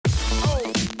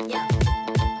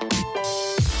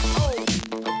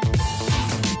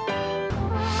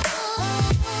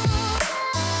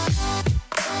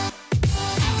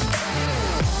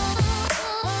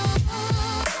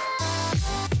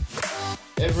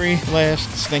Every last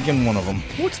stinking one of them.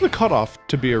 What's the cutoff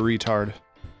to be a retard?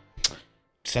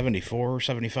 74 or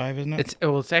 75, isn't it?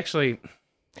 It's actually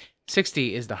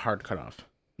 60 is the hard cutoff.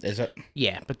 Is it?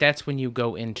 Yeah, but that's when you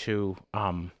go into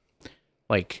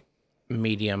like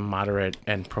medium, moderate,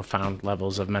 and profound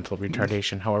levels of mental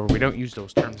retardation. However, we don't use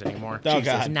those terms anymore. Oh,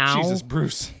 God. Jesus,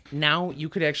 Bruce. Now you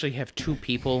could actually have two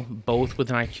people, both with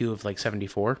an IQ of like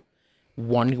 74.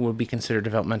 One would be considered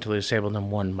developmentally disabled and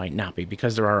one might not be,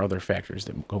 because there are other factors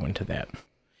that go into that.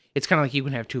 It's kind of like you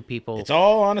can have two people. It's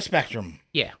all on a spectrum.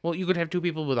 Yeah, well, you could have two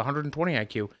people with 120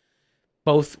 IQ.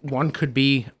 Both, one could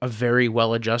be a very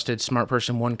well-adjusted, smart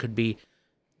person. One could be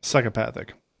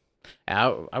Psychopathic. I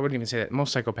wouldn't even say that.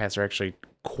 Most psychopaths are actually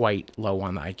quite low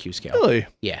on the IQ scale. Really?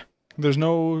 Yeah. There's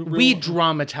no... real... We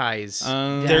dramatize.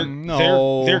 They're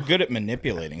good at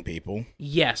manipulating people.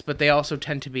 Yes, but they also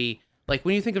tend to be... Like,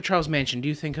 when you think of Charles Manson, do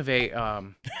you think of a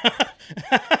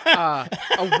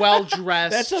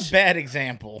well-dressed... That's a bad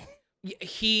example.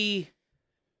 He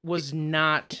was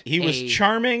not He was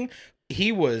charming.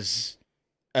 He was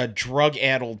a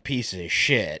drug-addled piece of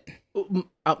shit.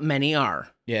 Many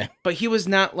are. Yeah. But he was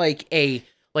not like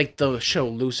the show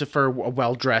Lucifer, a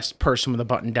well-dressed person with a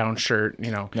button-down shirt,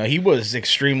 you know. No, he was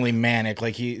extremely manic.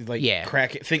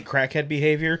 Crackhead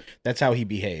behavior. That's how he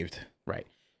behaved. Right.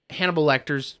 Hannibal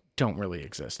Lecters don't really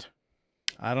exist.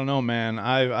 I don't know, man.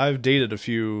 I've dated a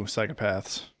few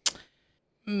psychopaths.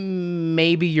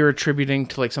 Maybe you're attributing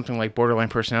to like something like borderline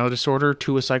personality disorder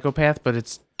to a psychopath, but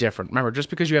it's different. Remember,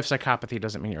 just because you have psychopathy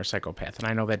doesn't mean you're a psychopath. And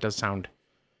I know that does sound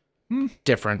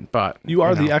different, but... You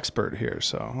are the expert here,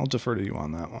 so I'll defer to you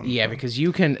on that one. Yeah, because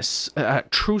you can... A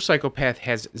true psychopath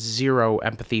has zero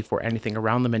empathy for anything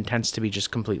around them and tends to be just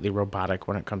completely robotic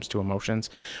when it comes to emotions.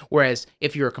 Whereas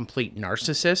if you're a complete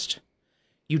narcissist,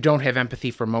 you don't have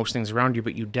empathy for most things around you,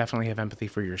 but you definitely have empathy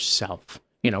for yourself,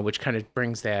 you know, which kind of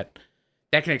brings that...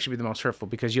 That can actually be the most hurtful,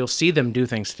 because you'll see them do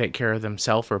things to take care of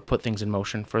themselves or put things in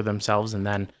motion for themselves and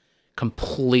then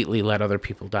completely let other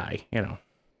people die, you know.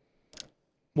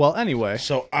 Well, anyway.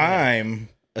 So I'm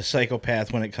a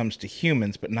psychopath when it comes to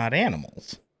humans, but not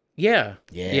animals. Yeah.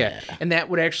 Yeah. And that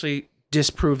would actually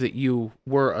disprove that you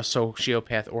were a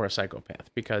sociopath or a psychopath,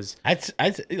 because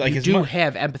you do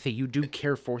have empathy. You do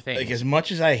care for things. Like, as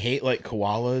much as I hate, like,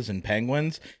 koalas and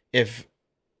penguins, if,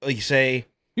 like, say...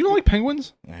 You don't like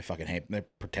penguins? I fucking hate them. They're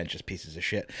pretentious pieces of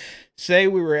shit. Say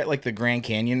we were at, like, the Grand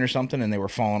Canyon or something, and they were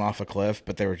falling off a cliff,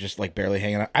 but they were just, like, barely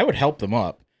hanging out. I would help them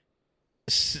up.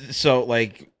 So,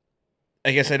 like,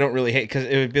 I guess I don't really hate, because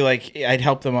it would be like, I'd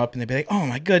help them up, and they'd be like, oh,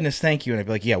 my goodness, thank you. And I'd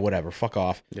be like, yeah, whatever, fuck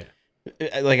off. Yeah.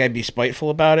 Like, I'd be spiteful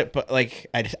about it, but, like,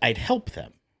 I'd help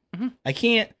them. Mm-hmm. I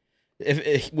can't...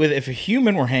 If a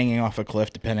human were hanging off a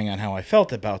cliff, depending on how I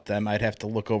felt about them, I'd have to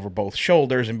look over both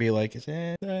shoulders and be like,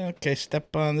 okay,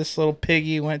 step on this little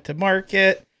piggy, went to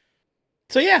market.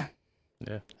 So, yeah.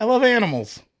 I love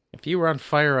animals. If you were on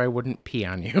fire, I wouldn't pee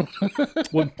on you.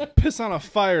 Would piss on a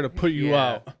fire to put you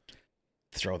out.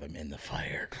 Throw them in the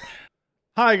fire.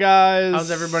 Hi, guys. How's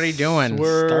everybody doing?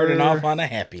 We're starting off on a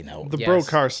happy note. The broke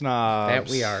car snobs. That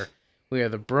we are. We are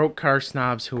the broke car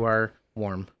snobs who are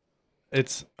warm.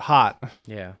 It's hot.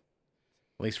 Yeah.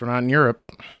 At least we're not in Europe.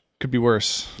 Could be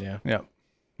worse. Yeah. Yeah.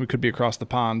 We could be across the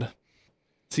pond.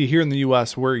 See, here in the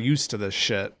U.S., we're used to this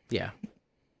shit. Yeah.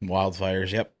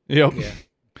 Wildfires, yep. Yep. Yeah.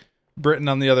 Britain,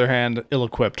 on the other hand,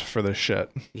 ill-equipped for this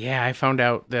shit. Yeah, I found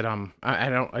out that,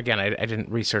 I didn't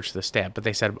research the stat, but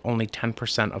they said only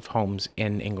 10% of homes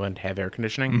in England have air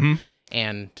conditioning. Mm-hmm.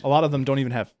 And a lot of them don't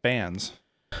even have fans.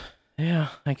 Yeah,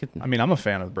 I mean, I'm a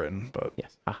fan of Britain, but...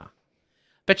 Yes. Haha.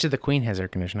 Bet you the Queen has air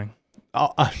conditioning.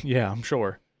 Yeah, I'm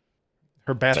sure.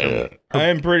 Her bathroom.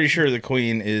 I'm pretty sure the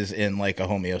Queen is in, like, a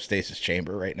homeostasis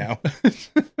chamber right now.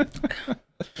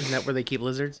 Isn't that where they keep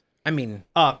lizards? I mean...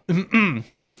 We're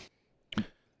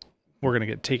going to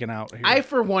get taken out here. I,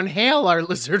 for one, hail our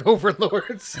lizard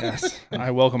overlords. Yes, I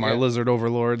welcome our lizard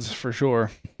overlords, for sure.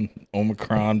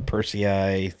 Omicron,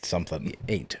 Persei, something.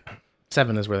 8.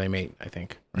 7 is where they mate, I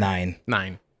think. Right?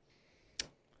 9.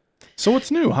 So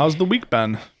what's new? How's the week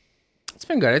been? It's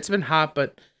been good. It's been hot,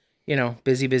 but, you know,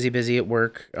 busy at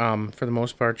work. For the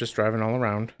most part, just driving all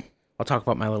around. I'll talk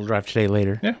about my little drive today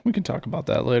later. Yeah, we can talk about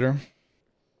that later.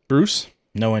 Bruce?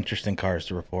 No interesting cars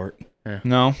to report. Yeah.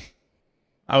 No.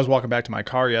 I was walking back to my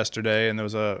car yesterday, and there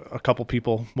was a couple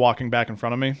people walking back in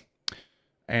front of me.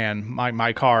 And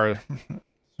my car,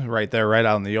 right there, right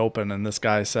out in the open, and this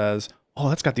guy says, oh,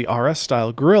 that's got the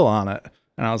RS-style grill on it.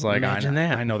 And I was like,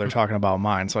 I know they're talking about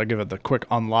mine. So I give it the quick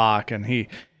unlock, and he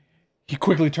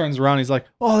quickly turns around. He's like,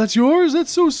 oh, that's yours?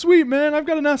 That's so sweet, man. I've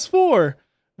got an S4.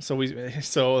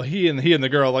 So he and the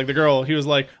girl, like the girl, he was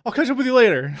like, "I'll catch up with you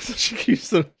later." So she keeps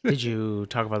them. Did you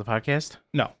talk about the podcast?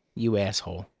 No, You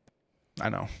asshole. I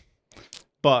know,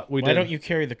 but we Why did. don't you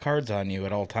carry the cards on you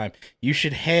at all time? You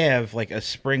should have like a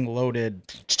spring-loaded.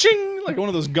 Ching, like one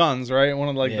of those guns, right? One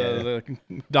of like Yeah. the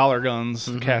dollar guns,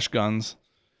 cash guns.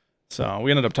 So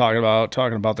we ended up talking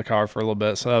about the car for a little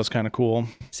bit. So that was kind of cool.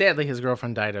 Sadly, his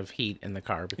girlfriend died of heat in the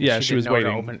car because Yeah, she she was didn't know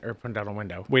waiting. to open or put down a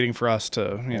window. Waiting for us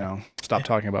to, stop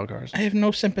talking about cars. I have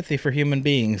no sympathy for human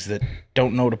beings that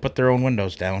don't know to put their own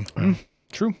windows down.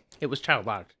 True. It was child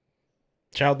locked.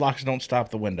 Child locks don't stop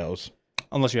the windows.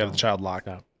 Unless you have the child lock.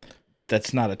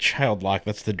 That's not a child lock.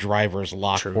 That's the driver's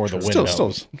lock True, for the true. windows.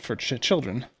 Still for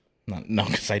children. No,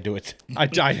 because I do it.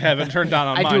 I haven't turned down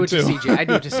on I mine do it too. to CJ. I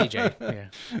do it to CJ.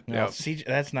 Yeah. Well, Yep. CJ,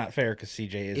 that's not fair because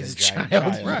CJ is Is a a giant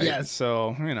child. child. Right. Yes.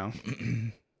 So,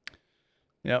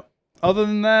 Yep. Other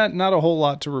than that, not a whole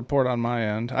lot to report on my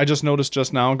end. I just noticed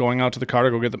just now going out to the car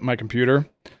to go get my computer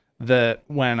that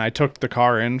when I took the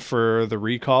car in for the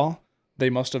recall, they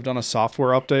must have done a software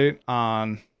update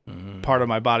on part of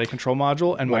my body control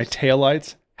module and my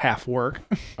taillights half work.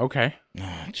 Okay.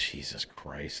 Oh, Jesus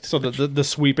Christ. So the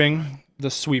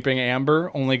sweeping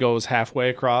amber only goes halfway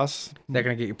across. Is that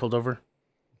gonna get you pulled over?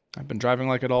 I've been driving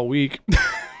like it all week.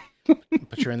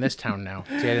 But you're in this town now.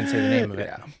 See, I didn't say the name of it.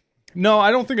 Yeah. No,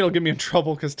 I don't think it'll get me in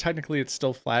trouble because technically it's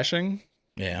still flashing.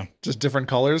 Yeah. Just different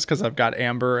colors because I've got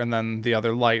amber and then the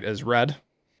other light is red.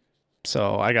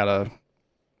 So I gotta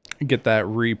get that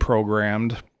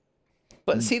reprogrammed.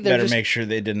 But see, they're Better just make sure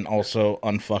they didn't also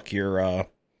unfuck your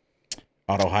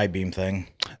auto high beam thing.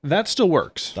 That still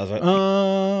works. Does it?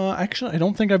 Actually, I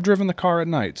don't think I've driven the car at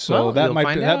night, so Well, that you'll might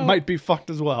find be, that out. might be fucked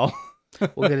as well.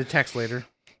 We'll get a text later.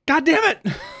 God damn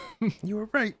it! You were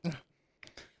right.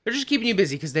 They're just keeping you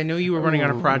busy because they knew you were running out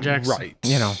of projects. Right.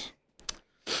 You know.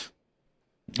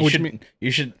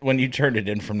 You should when you turn it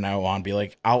in from now on, be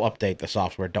like, I'll update the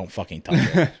software. Don't fucking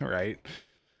touch it. Right.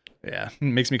 Yeah. It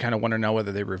makes me kind of wonder now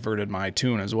whether they reverted my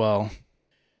tune as well.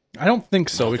 I don't think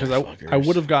so because I Motherfuckers.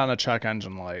 would have gotten a check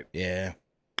engine light Yeah.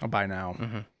 by now.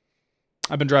 Mm-hmm.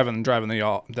 I've been driving the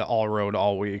all road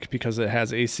all week because it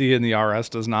has AC and the RS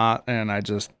does not, and I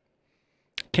just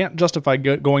can't justify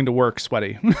going to work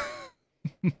sweaty.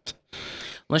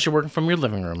 Unless you're working from your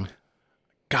living room.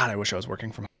 God, I wish I was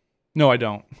working from. No, I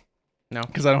don't. No.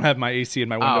 Because I don't have my AC in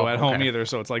my window at home okay. either,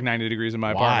 so it's like 90 degrees in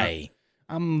my apartment. Why?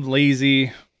 I'm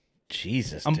lazy.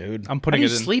 Jesus, I'm dude. I'm How do putting you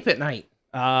it in. sleep at night?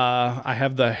 I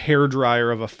have the hair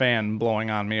dryer of a fan blowing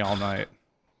on me all night.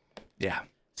 Yeah.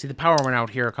 See, the power went out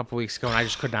here a couple weeks ago, and I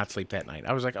just could not sleep that night.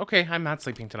 I was like, okay, I'm not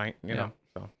sleeping tonight. You know.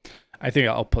 So. I think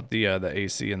I'll put the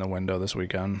AC in the window this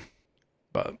weekend.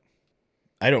 But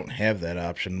I don't have that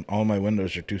option. All my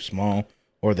windows are too small,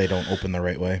 or they don't open the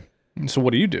right way. so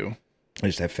what do you do? I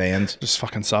just have fans. Just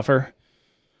fucking suffer?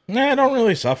 Nah, I don't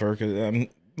really suffer because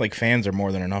like fans are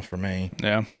more than enough for me.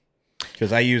 Yeah.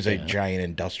 Because I use a giant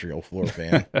industrial floor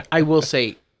fan. I will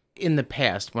say, in the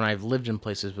past, when I've lived in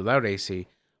places without AC,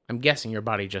 I'm guessing your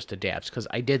body just adapts because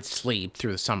I did sleep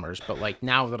through the summers, but like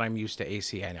now that I'm used to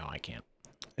AC, I know I can't.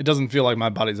 It doesn't feel like my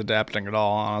body's adapting at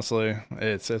all, honestly.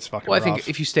 It's fucking Well, I rough. think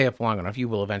if you stay up long enough, you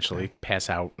will eventually pass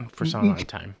out for some amount of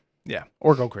time Yeah.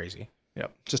 or go crazy.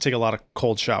 Yep. Just take a lot of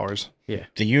cold showers. Yeah.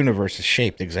 The universe is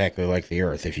shaped exactly like the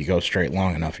Earth. If you go straight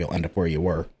long enough, you'll end up where you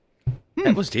were.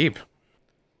 That was deep.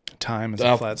 Time is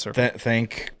a flat surface.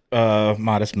 Thank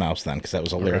Modest Mouse then, because that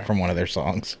was a lyric from one of their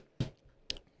songs.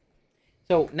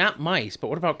 So, not mice, but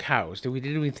what about cows? Did we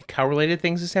do any cow-related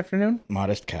things this afternoon?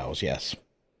 Modest cows, yes.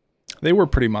 They were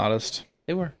pretty modest.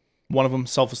 They were. One of them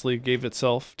selflessly gave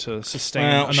itself to sustain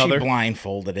Well, another. she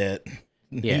blindfolded it.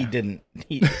 Yeah. He didn't.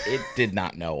 It did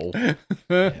not know.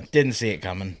 Didn't see it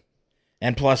coming.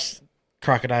 And plus,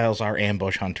 crocodiles are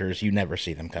ambush hunters. You never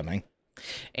see them coming.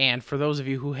 And for those of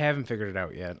you who haven't figured it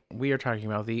out yet, we are talking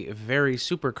about the very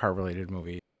super car-related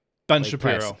movie. Ben Lake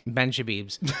Shapiro Placid. Ben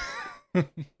Shabibs.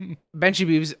 Ben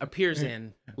Shabibs appears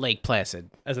in Lake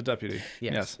Placid. as a deputy.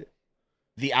 Yes.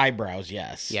 The eyebrows,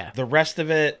 yes. Yeah. The rest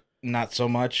of it, not so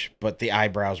much, but the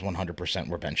eyebrows 100%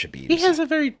 were Ben Shabibs. He has a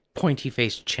very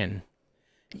pointy-faced chin.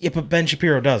 Yeah, but Ben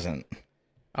Shapiro doesn't.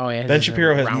 Oh, yeah. Ben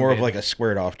Shapiro has more of rounded- like a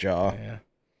squared off jaw. Yeah.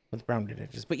 With rounded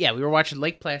edges. But yeah, we were watching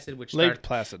Lake Placid, which Lake starred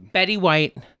Placid. Betty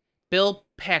White, Bill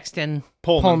Paxton,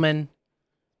 Pullman. Pullman.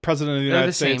 President of the They're United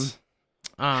the same. States.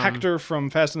 Um, Hector from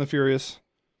Fast and the Furious.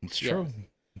 It's true.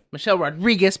 Michelle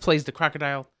Rodriguez plays the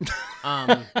crocodile.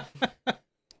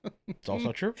 It's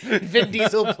also true. Vin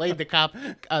Diesel played the cop,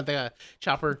 the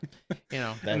chopper. You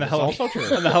know, That And the is also true.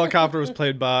 And the helicopter was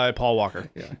played by Paul Walker.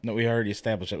 Yeah. No, we already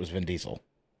established it was Vin Diesel.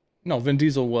 No, Vin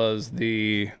Diesel was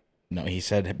the... No, he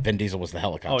said Vin Diesel was the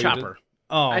helicopter. Oh, you did? chopper.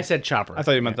 Oh, I said chopper. I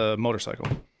thought you meant the motorcycle.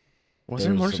 Was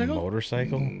there a motorcycle?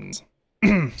 Motorcycle? Is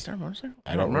there a motorcycle?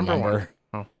 I don't remember.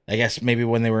 one. Oh, I guess maybe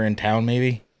when they were in town,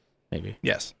 maybe.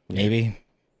 Yes. Maybe.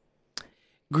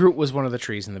 Groot was one of the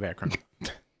trees in the background.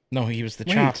 No, he was the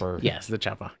chopper. Yes, the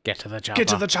chopper. Get to the chopper. Get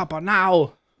to the chopper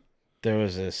now. There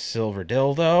was a silver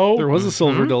dildo. There was a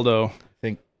silver dildo.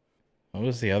 What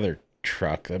was the other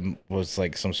truck? That was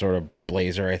like some sort of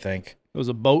blazer, I think. It was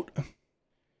a boat.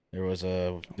 There was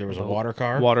a water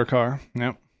car. Water car.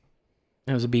 Yep.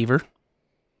 It was a beaver.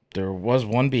 There was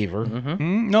one beaver.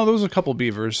 No, there was a couple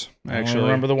beavers, I actually. only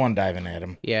remember the one diving at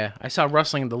him. Yeah, I saw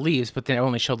rustling of the leaves, but then it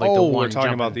only showed like the one. We're talking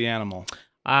jumping. about the animal.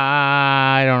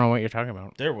 I don't know what you're talking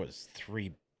about. There was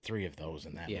three of those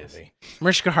in that movie.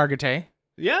 Mariska Hargitay,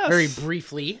 Yes. very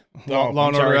briefly. Law I'm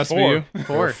and Order sorry,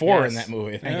 SVU. Four in yes. that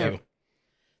movie. Thank Yeah. you.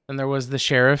 And there was the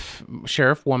sheriff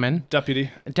woman,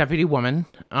 Deputy. deputy woman.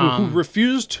 Who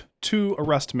refused to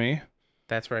arrest me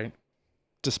That's right.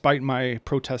 despite my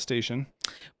protestation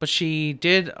But she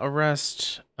did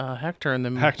arrest Hector in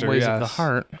the Hector, ways of the yes.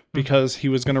 heart. because he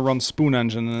was going to run spoon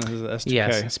engine in his S2K.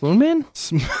 Yes, Spoonman.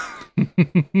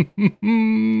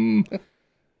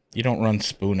 You don't run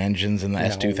spoon engines in the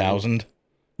S2000.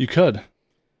 You could.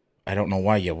 I don't know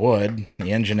why you would.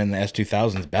 The engine in the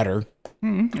S2000 is better.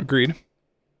 Agreed.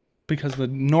 Because the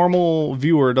normal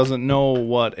viewer doesn't know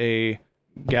what a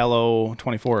Gallo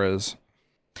 24 is.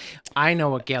 I know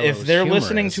what Gallows If they're humor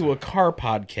listening is. to a car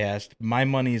podcast, my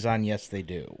money's on yes, they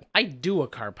do. I do a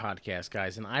car podcast,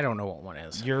 guys, and I don't know what one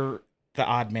is. You're the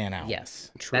odd man out. Yes,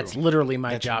 True. that's literally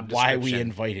my That's job why description. we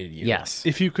invited you. Yes.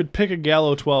 If you could pick a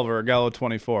Gallo 12 or a Gallo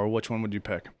 24, which one would you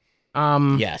pick?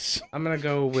 Yes. I'm gonna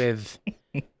go with.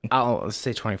 I'll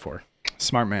say 24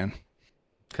 Smart man.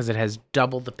 because it has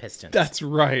double the pistons. That's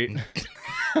right.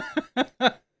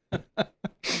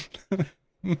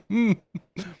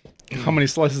 How many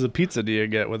slices of pizza do you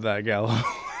get with that Gallo?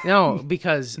 No,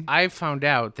 because I've found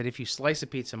out that if you slice a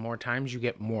pizza more times, you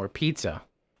get more pizza.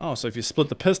 Oh, so if you split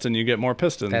the piston, you get more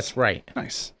pistons. That's right.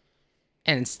 Nice.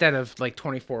 And instead of like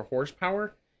 24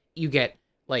 horsepower, you get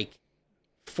like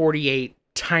 48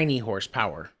 tiny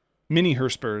horsepower. Mini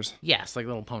Herspers. Yes, like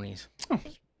little ponies.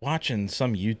 Watching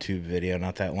some YouTube video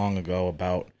not that long ago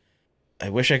about. I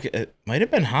wish I could. It might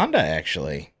have been Honda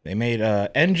actually. They made a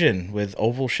engine with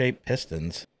oval shaped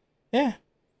pistons. Yeah,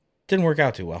 didn't work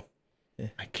out too well.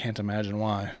 I can't imagine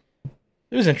why.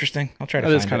 It was interesting. I'll try to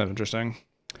That find is kind it. of interesting.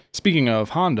 Speaking of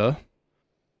Honda,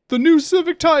 the new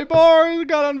Civic Type R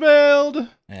got unveiled.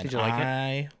 And Did you like it?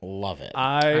 I love it.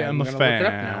 I am a gonna look it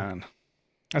up now. fan.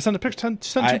 I sent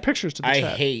two pictures to the I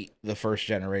chat. hate the first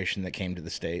generation that came to the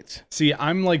States. See,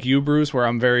 I'm like you, Bruce, where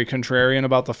I'm very contrarian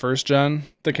about the first gen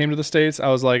that came to the States. I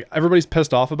was like, everybody's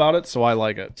pissed off about it, so I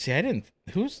like it. See, I didn't.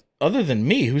 Who's other than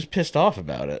me? Who's pissed off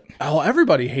about it? Oh,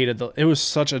 everybody hated it was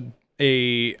such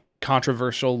a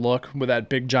controversial look with that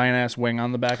big giant ass wing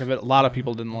on the back of it. A lot of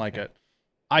people didn't like it.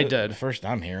 I The did. first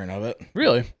I'm hearing of it.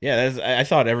 Really? Yeah, I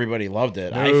thought everybody loved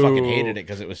it. I No. fucking hated it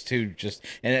because it was too just,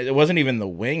 and it wasn't even the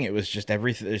wing. It was just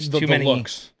everything. There's The too many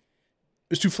looks.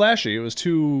 It was too flashy. It was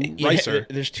too ricer.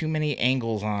 There's too many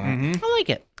angles on it. I like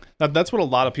it. That's what a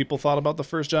lot of people thought about the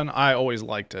first gen. I always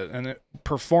liked it, and it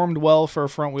performed well for a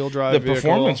front wheel drive The vehicle.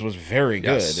 performance was very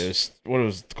good. Yes. It was it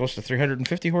was close to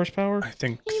 350 horsepower. I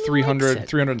think He 300 likes it.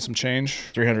 300 and some change.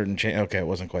 300 and change. Okay, it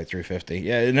wasn't quite 350.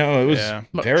 Yeah, no, it was Yeah.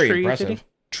 very 350? impressive.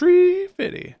 Tree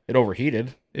fitty. It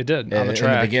overheated. It did In on the the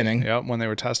track. beginning. Yep, when they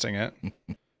were testing it.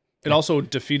 It also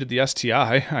defeated the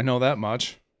STI. I know that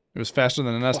much. It was faster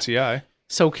than an STI.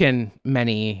 So can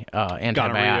many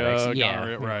antibiotics.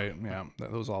 Gonorrhea, right. Yeah,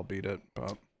 those all beat it.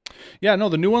 But yeah, no,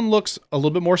 the new one looks a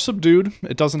little bit more subdued.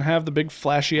 It doesn't have the big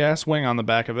flashy ass wing on the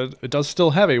back of it. It does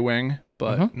still have a wing,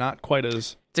 but not quite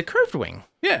as It's a curved wing.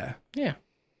 yeah, Yeah.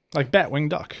 like Batwing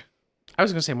Duck. I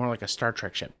was gonna say more like a Star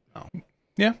Trek ship.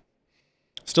 Yeah.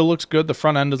 Still looks good. The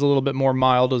front end is a little bit more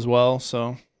mild as well,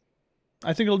 so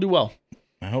I think it'll do well.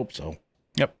 I hope so.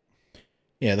 Yep.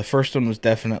 Yeah, the first one was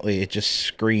definitely. It just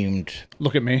screamed.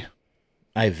 Look at me.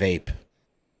 I vape.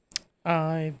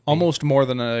 Almost more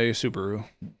than a Subaru.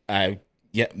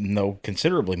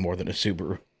 Considerably more than a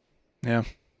Subaru. Yeah.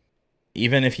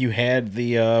 Even if you had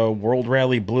the World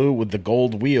Rally Blue with the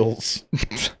gold wheels,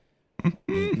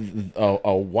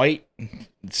 a white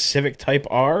Civic Type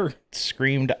R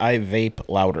screamed "I vape"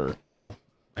 louder.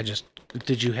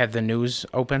 Did you have the news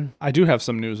open? I do have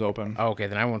some news open. Oh, okay,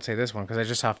 then I won't say this one because I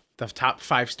just saw the top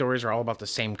 5 stories are all about the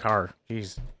same car.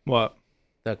 Jeez. What?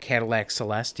 The Cadillac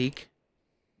Celestiq.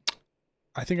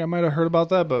 I think I might have heard about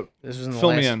that, but This was in the Fill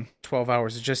me last in. 12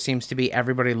 hours. It just seems to be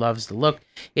everybody loves the look.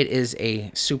 It is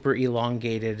a super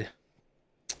elongated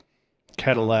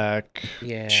Cadillac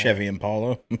Yeah. Chevy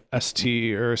Impala.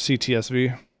 ST or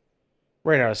CTSV.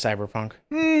 Right out of Cyberpunk.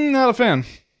 Not a fan.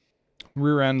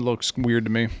 Rear end looks weird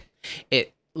to me.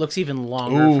 It looks even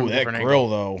longer Ooh, from a that different grill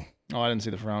angle. though. Oh, I didn't see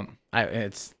the front.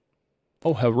 It's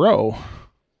Oh, hello.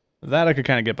 That I could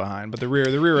kind of get behind, but the rear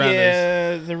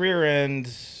end is the rear end.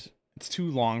 it's too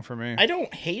long for me. I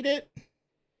don't hate it.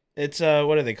 It's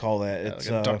what do they call that? It's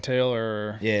like a ducktail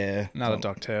or not a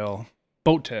ducktail,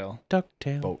 boat tail.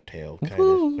 ducktail. boat tail kind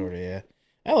of sort of. Yeah,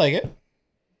 I like it.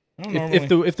 I don't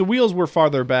If the wheels were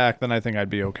farther back, then I think I'd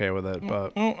be okay with it.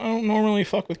 But I don't normally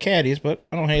fuck with caddies, but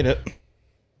I don't hate it.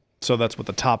 so that's what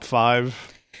the top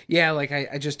 5. Yeah, like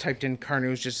I just typed in car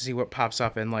news just to see what pops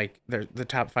up, and like the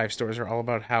top 5 stories are all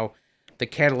about how the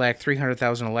Cadillac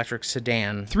 300,000 electric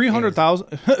sedan. 300,000.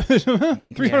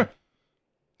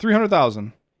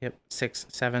 300,000. Yep, 6,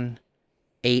 7,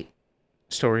 8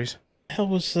 stories. Hell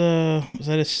was that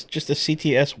just a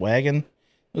CTS wagon?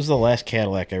 It was the last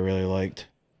Cadillac I really liked.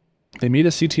 They made a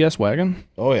CTS wagon.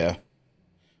 Oh yeah.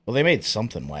 Well, they made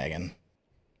something wagon.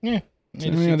 Yeah. They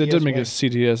did make a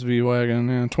CTSV wagon.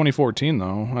 Yeah, 2014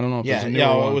 though. I don't know if Yeah, it's a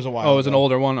newer one. it was a while Oh, it was an ago.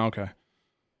 older one. Okay.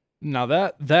 Now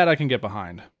that I can get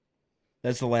behind.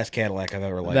 That's the last Cadillac I've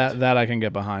ever liked. That I can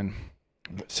get behind.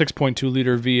 6.2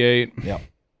 liter V8. Yeah.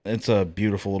 It's a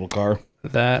beautiful little car.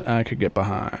 That I could get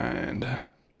behind.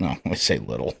 No, I say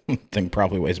little. Thing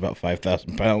probably weighs about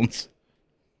 5,000 pounds.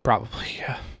 Probably,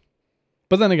 yeah.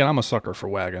 But then again, I'm a sucker for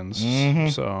wagons.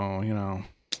 Mhm. So, you know,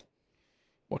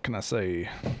 what can I say?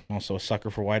 Also a sucker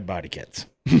for wide body kits.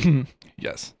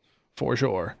 Yes, for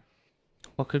sure.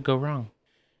 What could go wrong?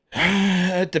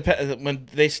 It depends. When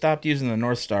they stopped using the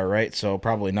North Star, right? So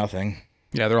probably nothing.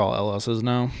 Yeah, they're all LSs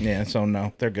now. Yeah, so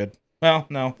no, they're good. Well,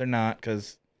 no, they're not,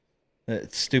 because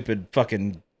that stupid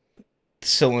fucking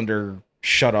cylinder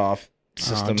shut-off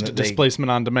system that Displacement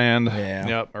on demand. Yeah.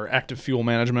 Yep, or active fuel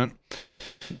management.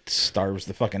 starves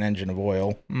the fucking engine of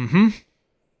oil. Mm-hmm.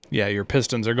 Yeah, your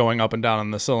pistons are going up and down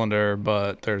in the cylinder,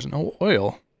 but there's no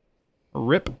oil.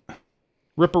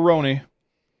 Ripperoni.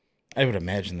 I would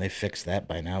imagine they fixed that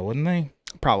by now, wouldn't they?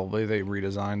 Probably they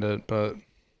redesigned it, but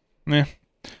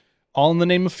all in the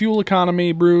name of fuel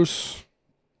economy, Bruce.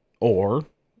 Or,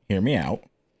 hear me out,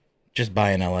 just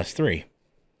buy an LS3.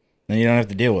 Then you don't have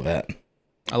to deal with that.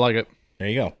 I like it. There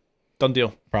you go. Done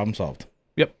deal. Problem solved.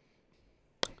 Yep.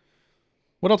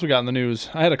 What else we got in the news?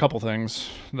 I had a couple things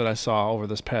that I saw over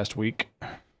this past week.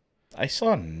 I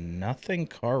saw nothing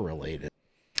car related.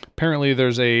 Apparently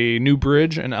there's a new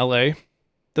bridge in LA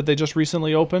that they just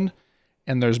recently opened,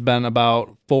 and there's been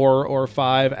about 4 or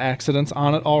 5 accidents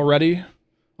on it already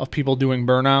of people doing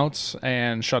burnouts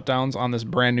and shutdowns on this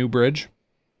brand new bridge.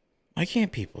 Why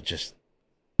can't people just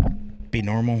be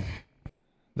normal?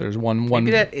 There's one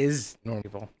Maybe that is normal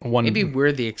people. Maybe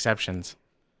we're the exceptions.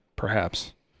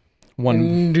 perhaps.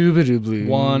 One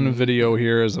video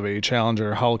here is of a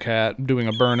Challenger Hellcat doing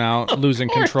a burnout, losing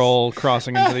control,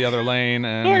 crossing into the other lane,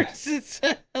 and Of course, it's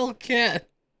a Hellcat.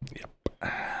 Yep.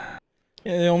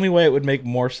 Yeah, the only way it would make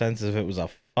more sense is if it was a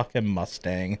fucking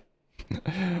Mustang.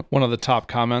 one of the top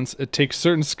comments, it takes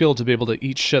certain skill to be able to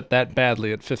eat shit that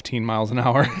badly at 15 miles an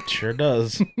hour. It sure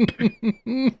does.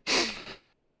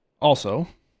 Also,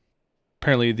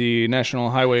 apparently the National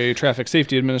Highway Traffic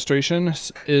Safety Administration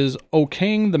is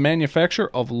okaying the manufacture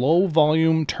of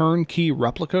low-volume turnkey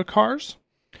replica cars.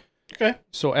 Okay.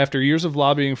 So after years of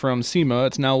lobbying from SEMA,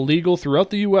 it's now legal throughout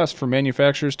the U.S. for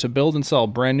manufacturers to build and sell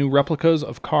brand new replicas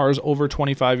of cars over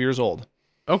 25 years old.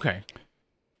 Okay.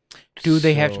 Do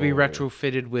they have to be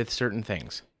retrofitted with certain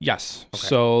things? Yes. Okay.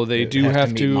 So they do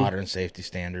have to meet modern safety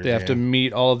standards. They have to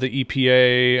meet all of the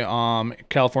EPA,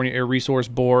 California Air Resource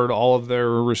Board, all of their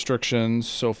restrictions.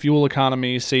 So fuel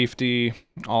economy, safety,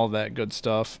 all that good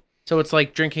stuff. So it's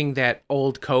like drinking that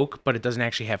old Coke, but it doesn't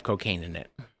actually have cocaine in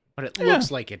it. But it looks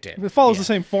like it did. It follows the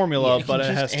same formula, You but can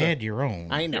it has just to add your own.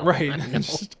 I know. right. I know.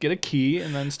 Just get a key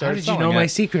and then start. How did you know selling my it.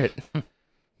 secret?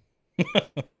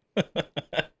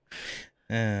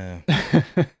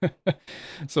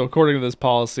 So according to this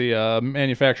policy,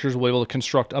 manufacturers will be able to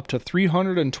construct up to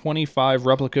 325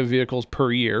 replica vehicles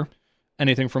per year,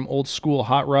 anything from old school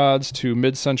hot rods to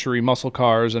mid-century muscle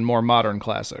cars and more modern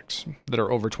classics that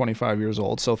are over 25 years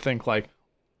old. So think like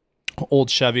old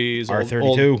Chevys,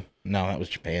 R32. No, that was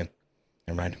Japan.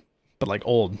 Never mind. but like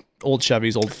old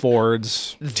Chevys, old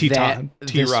Fords, This T-Rods,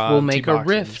 will make a T-boxes.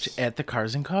 rift at the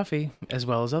Cars and Coffee, as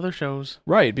well as other shows.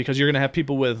 Right, because you're going to have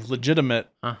people with legitimate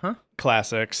Uh-huh.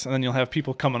 classics, and then you'll have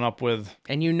people coming up with,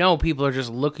 And you know people are just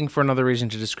looking for another reason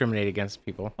to discriminate against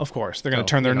people. of course, they're going So,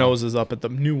 to turn their you know. noses up at the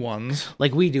new ones.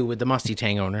 Like we do with the Musty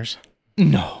Tang owners.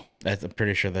 No. I'm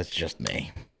pretty sure that's just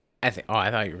me. I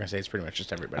thought you were gonna say it's pretty much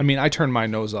just everybody. I mean, I turn my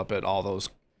nose up at all those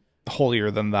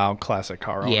holier-than-thou classic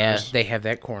car owners. yeah, they have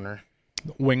that corner.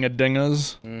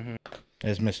 Wing-a-dingas.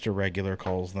 As Mr. Regular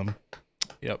calls them.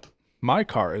 Yep. My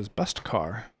car is best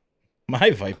car.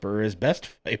 My Viper is best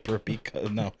Viper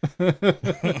because no.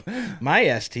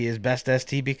 My ST is best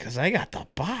ST because I got the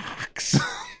box.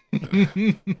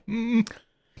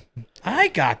 I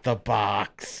got the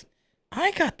box.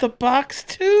 I got the box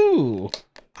too.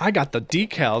 I got the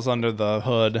decals under the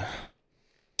hood.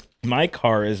 My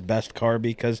car is best car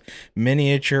because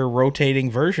miniature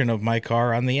rotating version of my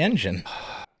car on the engine.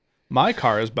 My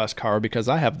car is best car because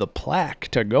I have the plaque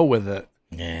to go with it.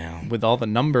 Yeah. With all the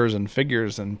numbers and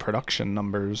figures and production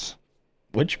numbers.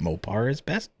 Which Mopar is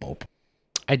best Mopar?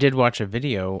 I did watch a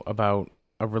video about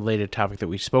a related topic that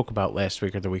we spoke about last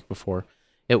week or the week before.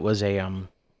 It was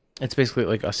it's basically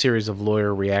like a series of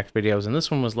lawyer react videos, and this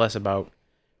one was less about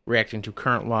reacting to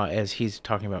current law as he's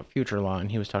talking about future law,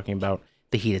 and he was talking about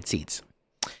the heated seats.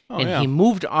 He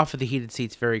moved off of the heated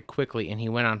seats very quickly, and he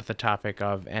went on to the topic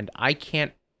of, and I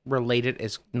can't relate it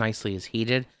as nicely as he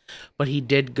did, but he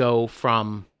did go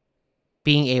from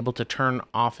being able to turn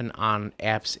off and on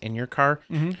apps in your car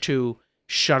to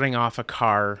shutting off a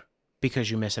car because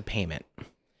you miss a payment,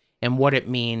 and what it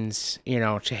means,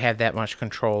 to have that much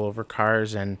control over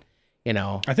cars. And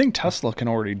I think Tesla can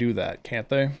already do that, can't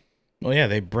they? Well, yeah,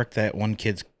 they bricked that one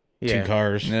kid's 2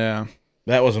 cars. Yeah.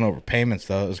 That wasn't over payments,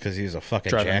 though. It was because he was a fucking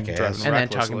jackass. And then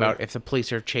talking about if the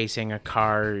police are chasing a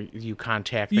car, you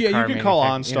contact the car you can call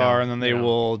OnStar, and then they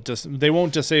will they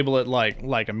won't disable it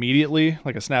like immediately,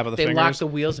 like a snap of the fingers. They lock the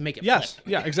wheels and make it flip.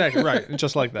 Yeah, exactly, right.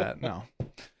 Just like that. No.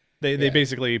 They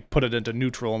basically put it into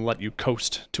neutral and let you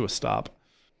coast to a stop.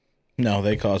 No,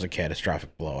 they cause a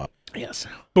catastrophic blowout. Yes.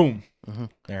 Boom.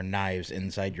 There are knives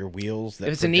inside your wheels. That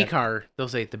if it's an e-car, they'll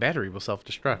say the battery will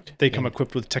self-destruct. They come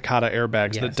equipped with Takata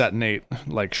airbags that detonate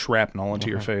like shrapnel into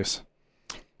your face.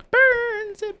 It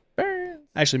burns. I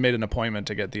actually made an appointment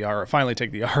to get finally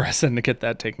take the RS in to get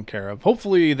that taken care of.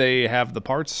 Hopefully they have the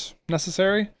parts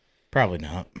necessary. Probably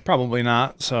not. Probably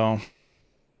not. So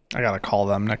I got to call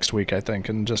them next week, I think,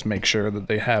 and just make sure that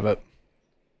they have it.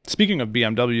 Speaking of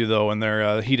BMW, though, and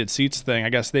their heated seats thing, I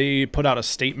guess they put out a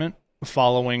statement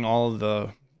following all of the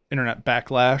internet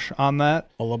backlash on that.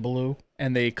 Hullabaloo.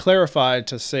 And they clarified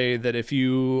to say that if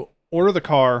you order the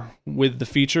car with the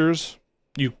features,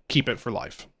 you keep it for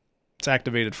life. It's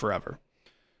activated forever.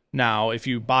 Now, if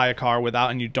you buy a car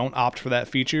without and you don't opt for that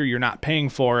feature, you're not paying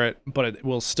for it, but it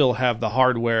will still have the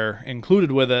hardware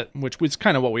included with it, which was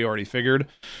kind of what we already figured.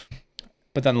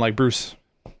 But then, like Bruce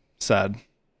said,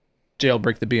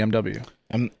 jailbreak the BMW.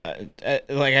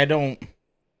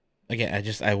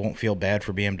 I won't feel bad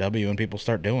for BMW when people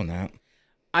start doing that.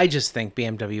 I just think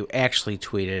BMW actually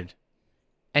tweeted,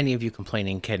 any of you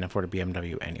complaining can't afford a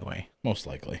BMW anyway. Most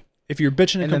likely. If you're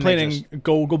bitching and complaining,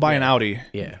 go buy an Audi.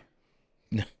 Yeah.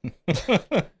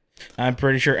 I'm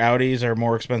pretty sure Audis are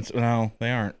more expensive. No,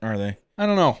 they aren't, are they? I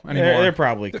don't know anymore. They're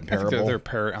probably comparable.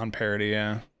 They're on parity,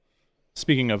 yeah.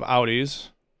 Speaking of Audis,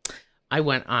 I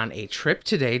went on a trip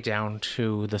today down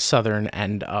to the southern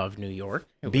end of New York.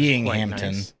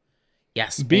 Binghamton. Nice.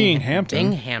 Yes.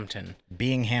 Binghamton.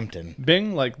 Binghamton.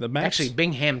 Bing, like the Max? Actually,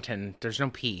 Binghamton. There's no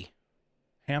P.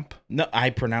 Hamp? No, I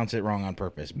pronounce it wrong on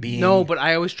purpose. No, but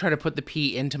I always try to put the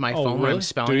P into my phone when really? I'm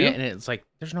spelling it, and it's like,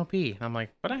 there's no P. And I'm like,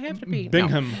 but I have to P.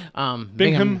 Bingham. No.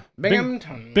 Binghamton.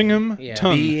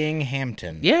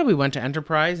 Binghamton. Yeah, we went to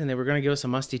Enterprise, and they were going to give us a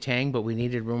musty tang, but we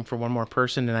needed room for one more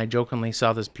person, and I jokingly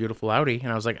saw this beautiful Audi, and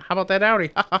I was like, how about that Audi?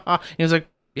 And he was like,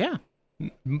 yeah.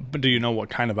 But do you know what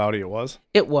kind of Audi it was?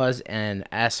 It was an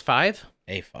S5.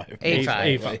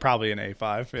 A5. Probably an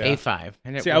A5. Yeah. A5.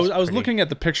 And it See, I was looking at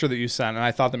the picture that you sent, and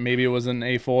I thought that maybe it was an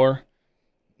A4.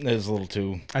 It was a little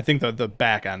too... I think the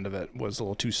back end of it was a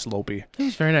little too slopey. It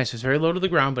was very nice. It was very low to the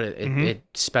ground, but it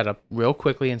sped up real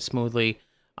quickly and smoothly.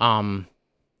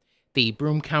 The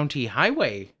Broome County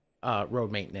Highway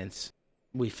road maintenance,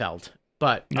 we felt.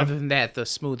 But other than that, the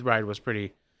smooth ride was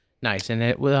pretty nice. And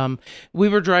it we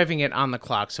were driving it on the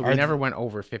clock, so we never went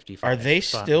over 55. Are they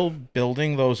still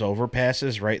building those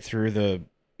overpasses right through the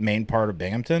main part of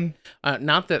Binghamton?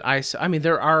 Not that I mean,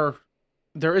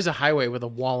 there is a highway with a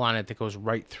wall on it that goes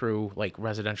right through like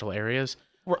residential areas.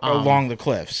 Along the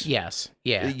cliffs. Yes.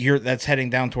 Yeah. That's heading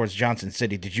down towards Johnson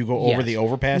City. Did you go over the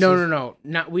overpasses?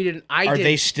 No. We didn't. Are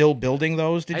they still building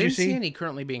those? I didn't see any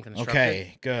currently being constructed.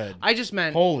 Okay, good. I just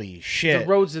meant holy shit. The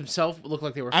roads themselves look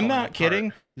like they were. I'm not apart.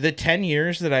 kidding. The 10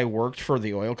 years that I worked for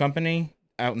the oil company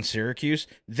out in Syracuse,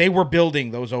 they were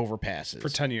building those overpasses for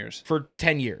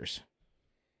 10 years.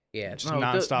 Yeah,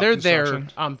 nonstop they're there.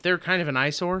 construction. They're kind of an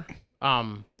eyesore.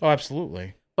 Oh,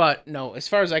 absolutely. But no, as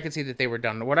far as I could see that they were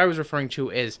done. What I was referring to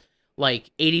is like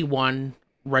 81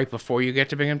 right before you get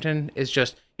to Binghamton is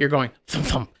just you're going thump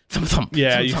thump thump thump.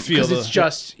 Yeah, thump, you thump, feel because it's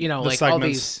just like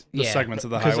segments, all these segments of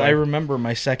the Because highway. I remember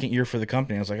my second year for the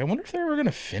company, I was like, I wonder if they were going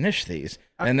to finish these.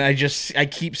 And I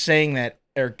keep saying that,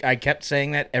 or I kept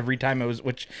saying that every time I was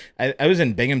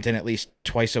in Binghamton at least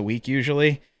twice a week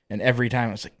usually, and every time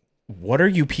I was like, what are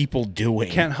you people doing?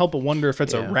 Can't help but wonder if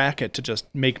it's a racket to just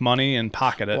make money and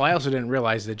pocket it. Well, I also didn't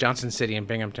realize that Johnson City and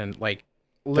Binghamton, like,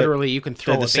 literally you can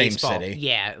throw they're a the same baseball. city.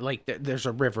 Yeah, like there's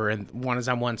a river and one is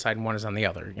on one side and one is on the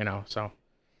other, so.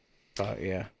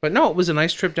 Yeah. But no, it was a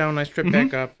nice trip down, nice trip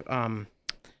back up.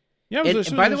 Yeah,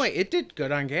 By the way, it did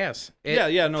good on gas.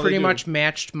 It pretty much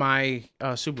matched my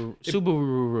Subaru.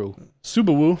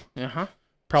 Subaru Uh-huh.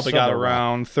 probably got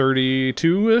around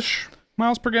 32-ish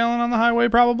miles per gallon on the highway,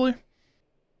 probably.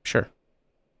 Sure.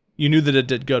 You knew that it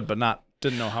did good, but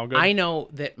didn't know how good. I know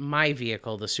that my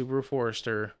vehicle, the Subaru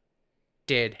Forester,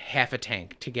 did half a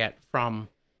tank to get from.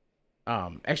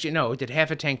 Actually, no, it did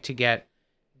half a tank to get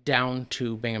down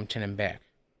to Binghamton and back.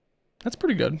 That's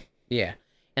pretty good. Yeah,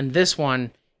 and this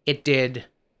one it did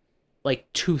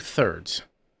like 2/3.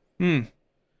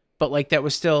 But like that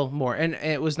was still more, and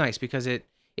it was nice because it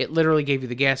literally gave you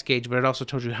the gas gauge, but it also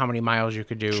told you how many miles you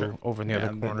could do over in the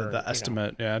other corner. The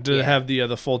estimate, Did it have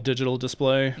the full digital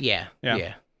display? Yeah.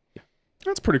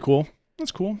 That's pretty cool.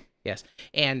 That's cool. Yes.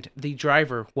 And the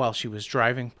driver, while she was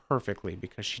driving perfectly,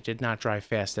 because she did not drive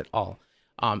fast at all,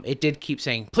 it did keep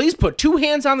saying, please put 2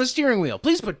 hands on the steering wheel.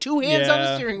 Please put 2 hands on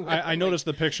the steering wheel. I noticed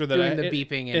the picture that doing the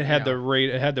beeping. And, it had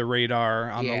it had the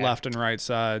radar on the left and right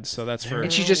side, so that's for.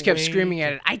 And she just kept screaming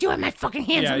at it. I do have my fucking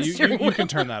hands on the steering wheel. You can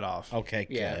turn that off. Okay,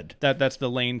 good. That's the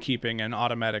lane keeping and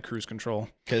automatic cruise control.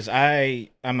 Because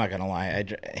I'm not gonna lie,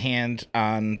 hand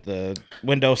on the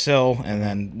windowsill and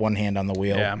then one hand on the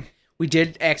wheel. Yeah. We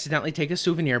did accidentally take a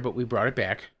souvenir, but we brought it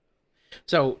back.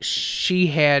 So she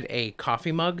had a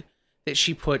coffee mug that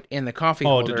she put in the coffee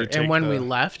holder, and when we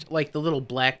left, like the little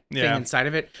black thing inside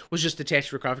of it was just attached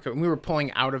to her coffee cup. And we were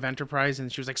pulling out of Enterprise,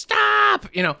 and she was like, "Stop!"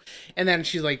 And then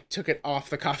she like took it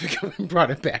off the coffee cup and brought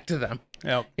it back to them.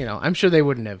 Yep. I'm sure they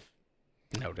wouldn't have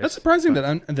noticed. That's surprising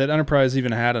that Enterprise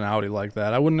even had an Audi like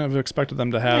that. I wouldn't have expected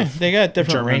them to have. Yeah, they got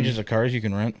different ranges of cars you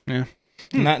can rent. Yeah.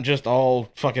 Not just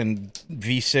all fucking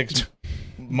V6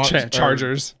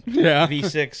 Chargers. Yeah.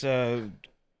 V6.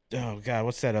 Oh god,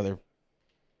 what's that other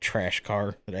trash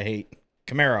car that I hate?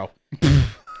 Camaro.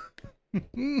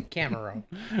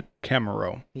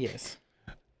 Camaro. Yes.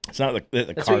 It's not the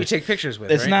That's car. what you take pictures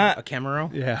with. It's right? not a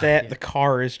Camaro. Yeah. The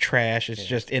car is trash. It's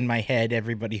just in my head.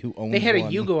 Everybody who owns they had one.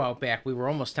 a Yugo out back. We were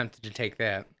almost tempted to take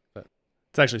that.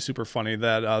 It's actually super funny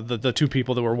that the 2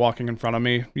 people that were walking in front of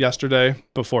me yesterday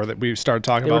before that we started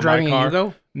talking about my car. They were driving a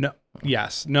Yugo? No.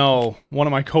 Yes. No. One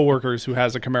of my coworkers who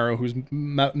has a Camaro who's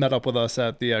met up with us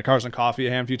at the Cars and Coffee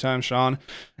a few times, Sean,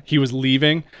 he was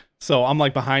leaving. So I'm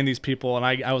like behind these people and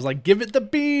I was like, give it the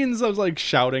beans. I was like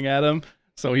shouting at him.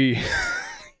 So he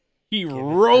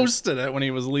roasted it when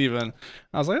he was leaving.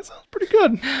 I was like, that sounds pretty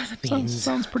good.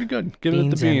 Sounds pretty good. Give it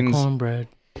the beans. And cornbread.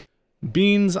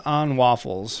 Beans on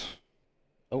waffles.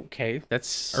 Okay,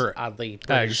 that's oddly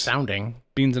British sounding.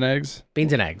 Beans and eggs?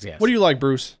 Beans and eggs, yes. What do you like,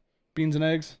 Bruce? Beans and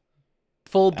eggs?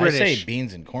 Full British. I say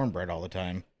beans and cornbread all the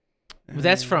time.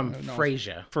 That's from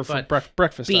Frasier. For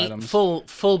breakfast items.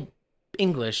 Full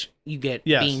English, you get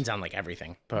Yes. beans on like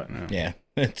everything. But Yeah,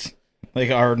 it's like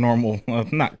our normal, well,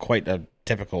 not quite a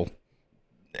typical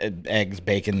eggs,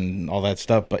 bacon, all that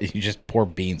stuff, but you just pour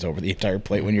beans over the entire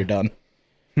plate when you're done.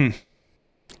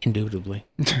 Indubitably.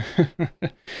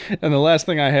 And the last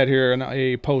thing I had here in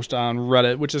a post on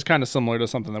Reddit, which is kind of similar to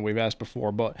something that we've asked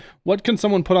before, but what can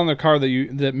someone put on their car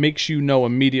that makes you know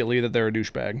immediately that they're a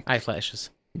douchebag? Eye flashes.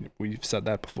 We've said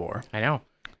that before. I know.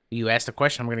 You asked a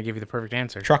question, I'm going to give you the perfect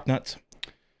answer. Truck nuts.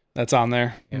 That's on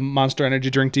there. Yep. Monster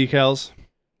Energy drink decals.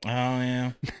 Oh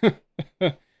yeah.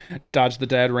 Dodge the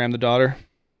dad, ram the daughter.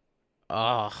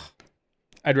 Ugh.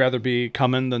 I'd rather be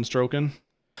coming than stroking.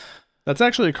 That's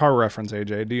actually a car reference,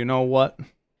 AJ. Do you know what?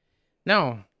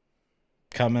 No.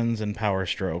 Cummins and Power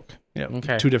Stroke. Yeah.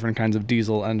 Okay. 2 different kinds of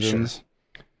diesel engines.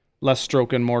 Sure. Less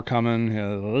stroking, more coming.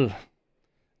 Yeah,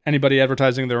 anybody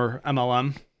advertising their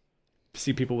MLM?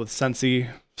 See people with Sensi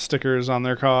stickers on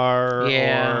their car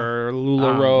or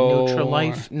LuLaRoe.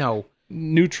 Nutralife? No.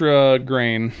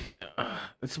 Nutrigrain.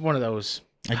 It's one of those.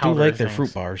 I do like their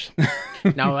fruit bars.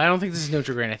 No, I don't think this is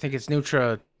Nutrigrain. I think it's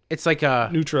Nutra. It's like a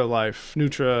Nutralife,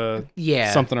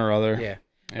 something or other. Yeah.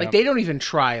 Like they don't even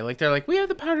try. Like they're like, we have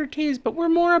the powdered teas, but we're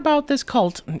more about this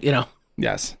cult,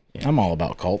 Yes. Yeah. I'm all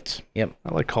about cults. Yep.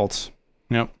 I like cults.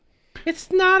 Yep. It's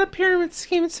not a pyramid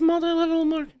scheme, it's multi-level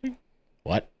marketing.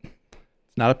 What?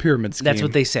 It's not a pyramid scheme. That's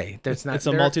what they say. That's not. It's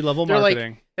a multi-level they're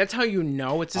marketing. Like, that's how you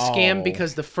know it's a scam, Oh.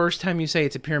 because the first time you say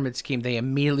it's a pyramid scheme, they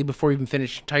immediately, before you even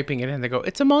finish typing it in, they go,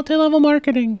 "It's a multi-level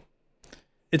marketing."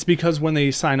 It's because when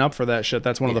they sign up for that shit,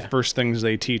 that's one of the first things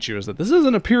they teach you is that this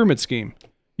isn't a pyramid scheme.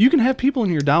 You can have people in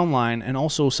your downline and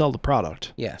also sell the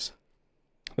product. Yes.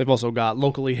 They've also got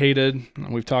locally hated.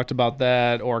 We've talked about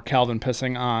that, or Calvin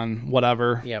pissing on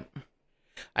whatever. Yep.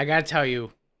 I gotta tell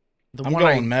you, I'm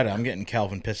going meta. I'm getting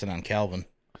Calvin pissing on Calvin.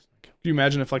 Can you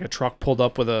imagine if like a truck pulled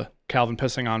up with a Calvin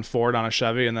pissing on Ford on a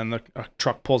Chevy, and then a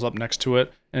truck pulls up next to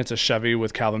it, and it's a Chevy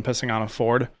with Calvin pissing on a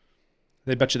Ford?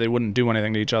 They bet you they wouldn't do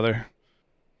anything to each other.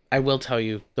 I will tell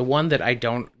you, the one that I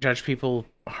don't judge people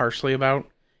harshly about,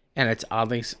 and it's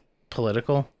oddly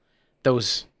political,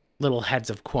 those little heads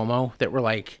of Cuomo that were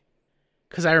like,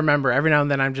 because I remember every now and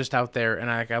then I'm just out there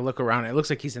and I look around, and it looks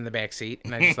like he's in the back seat,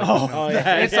 and I just like,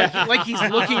 and it's like he's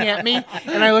looking at me,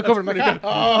 and I look over and I'm like,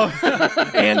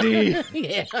 oh, Andy,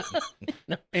 yeah.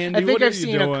 No, Andy, I think what are I've you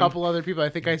seen doing? a couple other people. I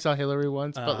think I saw Hillary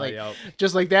once, but like Yep.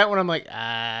 just like that one, I'm like,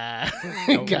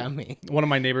 got me. One of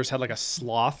my neighbors had like a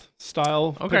sloth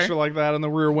style Okay. picture like that in the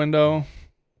rear window.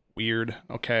 Weird.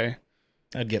 Okay.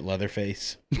 I'd get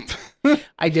Leatherface.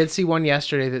 I did see one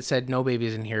yesterday that said, "No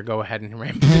babies in here. Go ahead and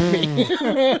ramp with me."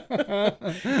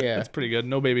 Yeah. That's pretty good.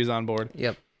 No babies on board.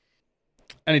 Yep.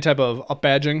 Any type of up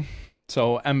badging.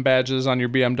 So M badges on your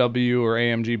BMW or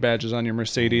AMG badges on your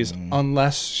Mercedes,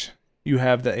 unless you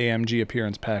have the AMG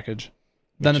appearance package.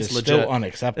 Then Which it's is legit. still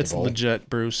unacceptable. It's legit,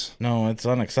 Bruce. No, it's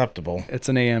unacceptable. It's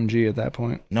an AMG at that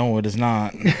point. No, it is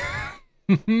not.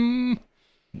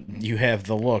 You have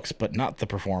the looks, but not the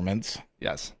performance.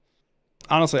 Yes.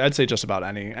 Honestly, I'd say just about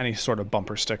any sort of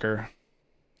bumper sticker.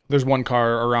 There's one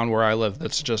car around where I live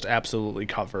that's just absolutely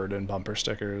covered in bumper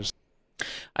stickers.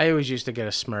 I always used to get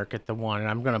a smirk at the one, and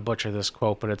I'm going to butcher this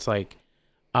quote, but it's like,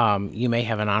 you may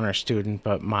have an honor student,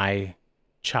 but my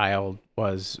child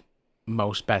was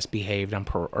most best behaved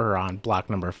on block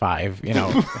number 5, you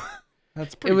know.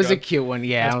 That's pretty It was good. a cute one.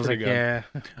 Yeah, That's I was like, pretty good.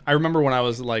 yeah. I remember when I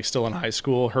was like still in high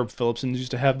school, Herb Phillipson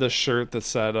used to have this shirt that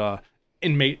said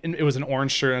inmate, it was an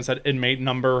orange shirt and it said inmate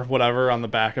number whatever on the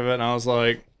back of it, and I was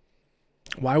like,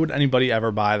 why would anybody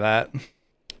ever buy that?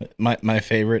 My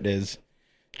favorite is,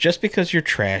 just because you're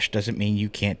trash doesn't mean you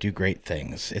can't do great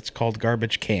things. It's called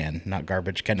garbage can, not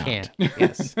garbage cannot. Can.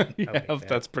 Yes. Yeah, like that.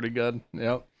 that's pretty good.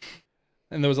 Yep.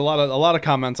 And there was a lot of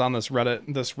comments on this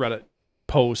Reddit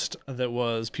post that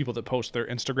was people that post their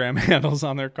Instagram handles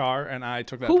on their car, and I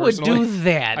took that Who would personally. do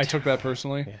that? I took that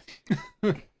personally.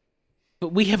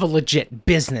 But we have a legit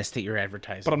business that you're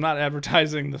advertising. But I'm not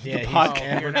advertising the Yeah,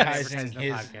 podcast. he's you're not advertising advertising the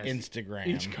his podcast. Instagram.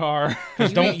 Each car.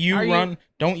 'Cause don't you Are run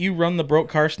the Broke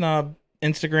Car Snob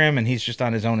Instagram, and he's just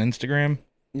on his own Instagram?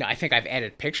 No, I think I've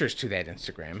added pictures to that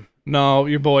Instagram. No,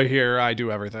 your boy here, I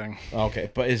do everything.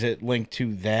 Okay, but is it linked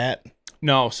to that?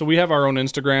 No, so we have our own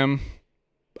Instagram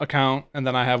account, and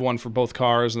then I have one for both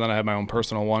cars, and then I have my own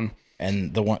personal one.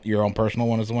 And the one, your own personal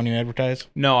one, is the one you advertise?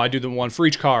 No, I do the one for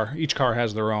each car. Each car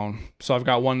has their own. So I've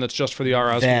got one that's just for the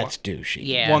RS. That's douchey.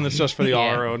 Yeah. One that's just for the Yeah.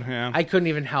 all-road. Yeah. I couldn't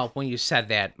even help when you said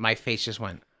that. My face just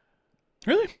went.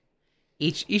 Really?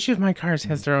 Each of my cars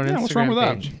has their own Yeah, Instagram what's wrong with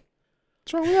that? page.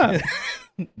 What's wrong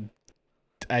with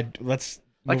that? Let's.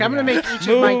 Like I'm gonna moving make on. each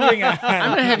of my. Moving on. I'm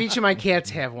gonna have each of my cats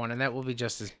have one, and that will be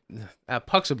just as.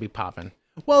 Pucks would be popping.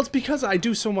 Well, it's because I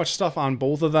do so much stuff on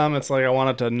both of them. It's like I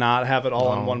wanted to not have it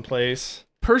all in one place.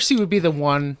 Percy would be the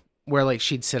one where like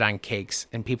she'd sit on cakes,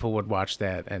 and people would watch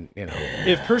that, and you know.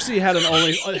 If Percy had an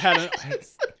OnlyFans,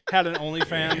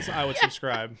 I would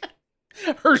subscribe.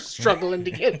 Her struggling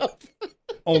to get up.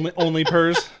 Only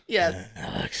Pers. Yes.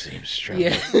 Alex seems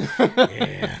struggling. Yeah.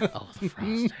 Yeah. Oh, the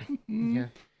frosting. Yeah.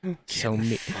 So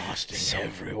Frosting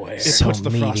everywhere. It So puts the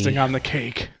meaty. frosting on the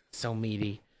cake. So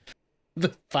meaty.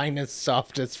 The finest,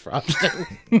 softest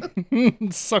frosting.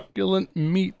 Succulent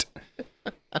meat.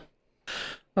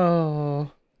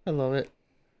 Oh, I love it.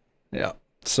 Yeah.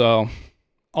 So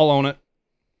I'll own it.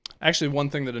 Actually, one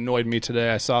thing that annoyed me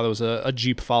today, I saw there was a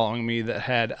Jeep following me that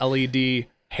had LED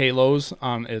halos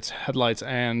on its headlights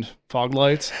and fog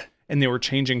lights, and they were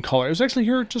changing color. It was actually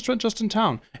here just in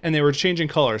town, and they were changing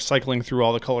colors, cycling through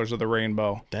all the colors of the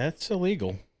rainbow. That's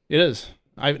illegal. It is.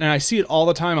 And I see it all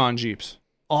the time on Jeeps.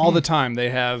 All the time. They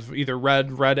have either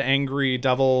red, angry,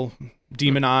 devil,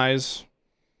 demon eyes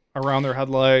around their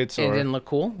headlights. It Or didn't look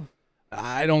cool.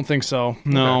 I don't think so.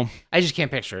 No. Okay. I just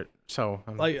can't picture it. So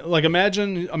Like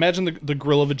imagine the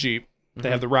grill of a Jeep. They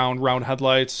have the round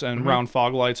headlights and round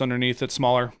fog lights underneath it,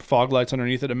 smaller fog lights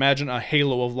underneath it. Imagine a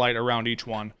halo of light around each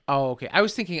one. oh, okay. I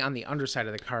was thinking on the underside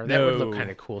of the car. That would look No.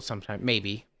 kind of cool sometime.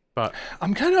 Maybe. But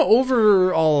I'm kind of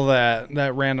over all of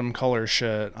that random color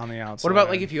shit on the outside. what about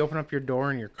like if you open up your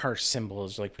door and your car symbol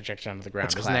is like projected onto the ground?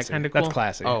 That's Isn't classy. that kind of cool? That's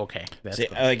classy. Oh, okay. That's See,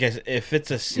 cool. I guess if it's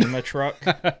a SEMA truck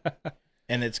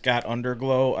and it's got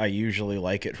underglow, I usually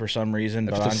like it for some reason.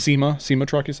 If But it's a SEMA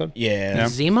truck, you said? yeah,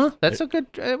 Zima? That's a good.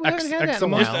 We haven't had that in a just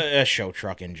while. a show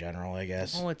truck in general, I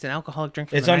guess. Oh, it's an alcoholic drink.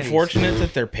 From It's the 90s. unfortunate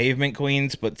that they're pavement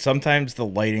queens, but sometimes the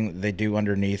lighting they do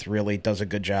underneath really does a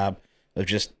good job of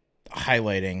just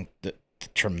highlighting the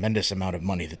tremendous amount of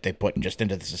money that they put just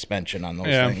into the suspension on those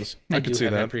things. I I could do see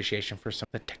have an that. appreciation for some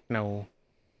of the techno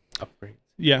upgrades.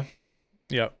 Yeah.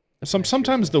 Yeah.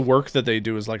 Sometimes the work that they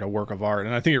do is like a work of art,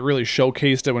 and I think it really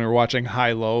showcased it when we were watching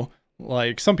High Low.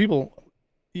 Like some people,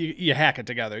 you hack it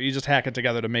together. You just hack it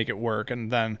together to make it work,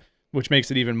 and then which makes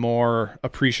it even more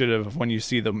appreciative of when you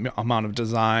see the amount of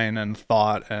design and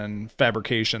thought and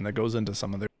fabrication that goes into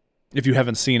some of their. If you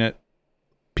haven't seen it,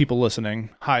 people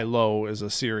listening, High Low is a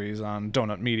series on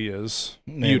Donut Media's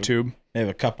YouTube. They have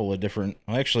a couple of different.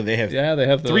 Well, actually, they have They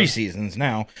have 3 seasons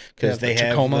now because They they have have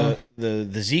Tacoma.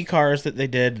 the Z cars that they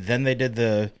did. Then they did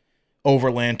the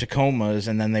Overland Tacomas,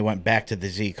 and then they went back to the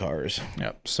Z cars.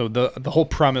 Yep. So the whole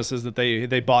premise is that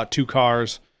they bought 2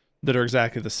 cars that are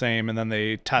exactly the same, and then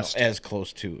they test As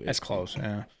close to it. as close,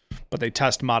 yeah. But they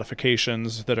test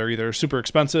modifications that are either super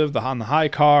expensive on the high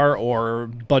car or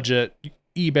budget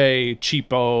eBay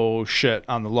cheapo shit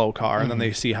on the low car, and then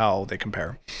they see how they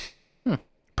compare.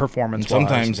 Performance.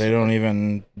 Sometimes they don't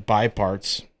even buy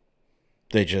parts;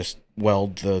 they just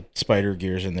weld the spider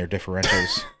gears in their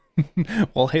differentials.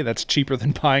 Well, hey, that's cheaper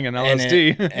than buying an and,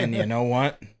 LSD. and you know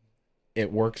what?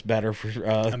 It works better for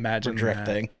Imagine for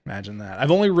drifting. That. Imagine that.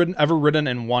 I've only ever ridden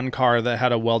in one car that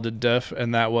had a welded diff,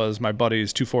 and that was my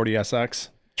buddy's 240SX.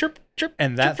 Chirp, chirp,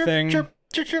 And that chirp, thing, chirp,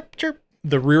 chirp, chirp, chirp.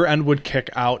 the rear end would kick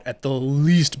out at the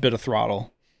least bit of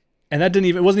throttle, and that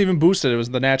it wasn't even boosted. It was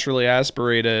the naturally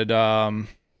aspirated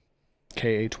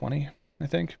KA20, I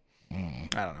think. I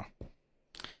don't know.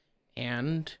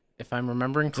 And if I'm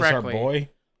remembering Is this our correctly,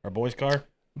 our boy's car?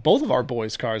 Both of our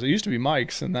boys' cars. It used to be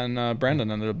Mike's, and then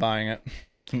Brandon ended up buying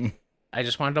it. I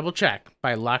just want to double check.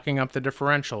 By locking up the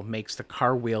differential makes the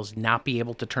car wheels not be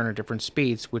able to turn at different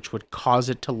speeds, which would cause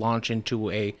it to launch into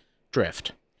a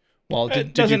drift. Well,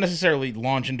 It doesn't necessarily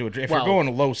launch into a drift. If Well- you're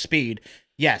going low speed,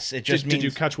 yes, it just did means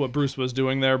you catch what Bruce was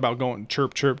doing there about going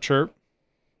chirp, chirp, chirp?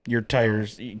 your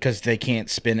tires, because they can't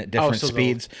spin at different so they'll-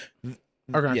 speeds.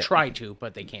 Are going to Yeah. try to,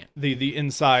 but they can't. The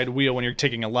inside wheel, when you're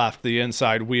taking a left, the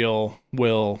inside wheel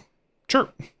will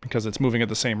chirp because it's moving at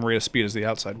the same rate of speed as the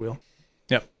outside wheel.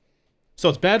 Yep. So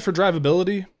it's bad for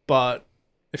drivability, but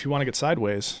if you want to get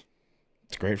sideways,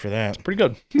 It's great for that. pretty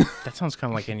good. That sounds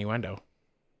kind of like innuendo.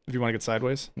 If you want to get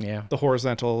sideways, Yeah. the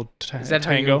horizontal Is that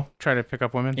tango. how you try to pick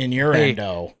up women? In your Hey.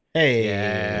 endo. Hey.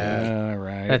 Yeah.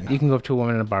 Right. You can go up to a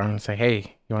woman in a bar and say,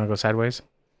 "Hey, you want to go sideways?"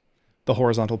 The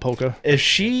horizontal polka. If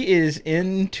she is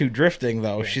into drifting,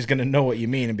 though, she's going to know what you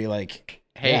mean and be like,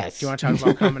 Hey, yes. do you want to talk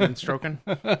about coming and stroking?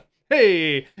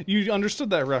 Hey, you understood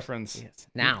that reference. Yes.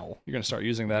 Now. You're going to start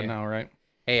using that Yeah. now, right?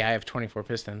 Hey, I have 24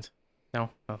 pistons. No,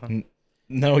 nothing.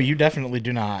 No, you definitely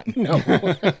do not. No.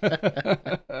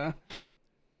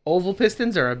 Oval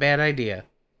pistons are a bad idea.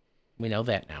 We know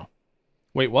that now.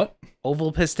 Wait, what?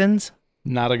 Oval pistons?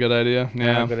 Not a good idea.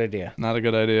 Yeah, Not a good idea. not a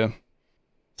good idea.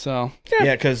 So,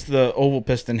 Yeah, because the oval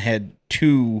piston had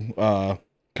 2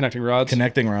 connecting rods.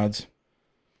 connecting rods.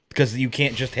 Because you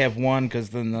can't just have one, because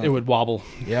then It would wobble.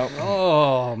 Yep.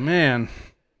 Oh man,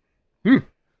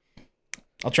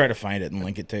 I'll try to find it and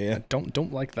link it to you.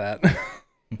 don't like that.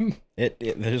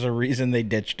 There's a reason they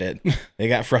ditched it. They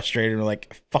got frustrated and were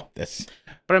like, fuck this.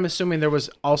 But I'm assuming there was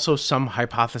also some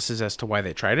hypothesis as to why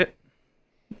they tried it.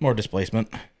 More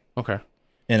displacement Okay.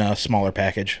 in a smaller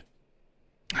package.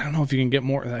 I don't know if you can get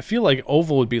more. I feel like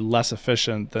oval would be less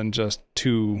efficient than just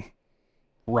 2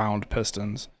 round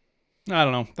pistons. I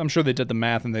don't know. I'm sure they did the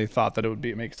math and they thought that it would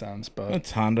make sense, but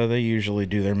It's Honda. They usually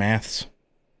do their maths.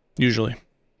 usually,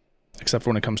 except for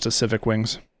when it comes to Civic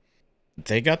wings.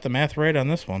 They got the math right on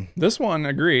this one. This one,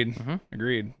 agreed.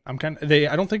 Agreed. I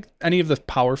don't think any of the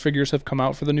power figures have come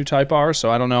out for the new Type R,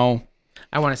 so I don't know.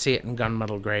 I want to see it in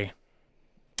gunmetal gray.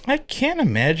 I can't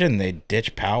imagine they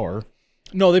ditch power.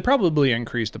 No, they probably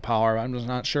increased the power. I'm just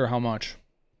not sure how much.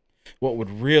 What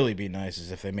would really be nice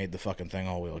is if they made the fucking thing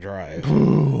all-wheel drive.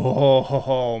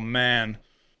 Oh, man.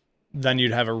 Then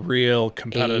you'd have a real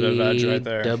competitive edge right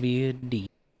there. WD.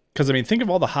 Because, I mean, think of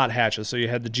all the hot hatches. So you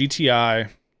had the GTI,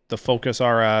 the Focus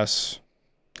RS,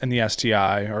 and the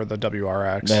STI, or the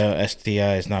WRX. The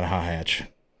STI is not a hot hatch.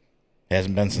 It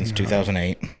hasn't been since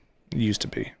 2008. It used to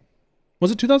be.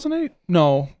 Was it 2008?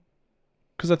 No.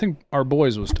 Because I think our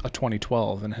boys was a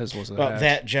 2012 and his was a hatch.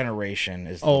 That generation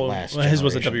is the Oh, last well, his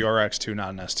was a generation. WRX too, not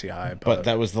an STI. But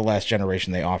that was the last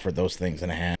generation they offered those things in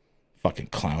a hat. Fucking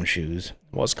clown shoes.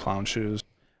 Was clown shoes.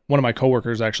 One of my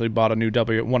coworkers actually bought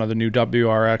one of the new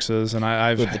WRXs, and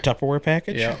I've With the Tupperware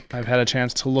package? Yeah, I've had a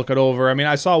chance to look it over. I mean,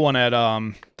 I saw one at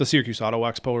the Syracuse Auto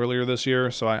Expo earlier this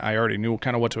year, so I already knew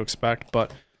kind of what to expect.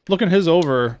 But looking his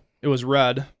over, it was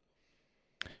red.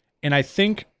 And I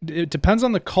think it depends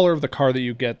on the color of the car that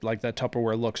you get, like that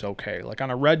Tupperware looks okay. Like on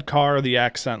a red car, the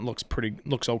accent looks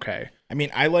okay. I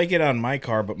mean, I like it on my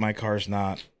car, but my car's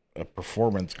not a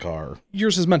performance car.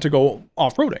 Yours is meant to go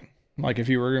off-roading. Like if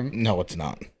you were... No, it's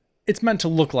not. It's meant to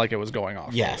look like it was going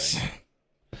off-roading. Yes.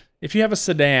 If you have a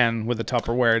sedan with a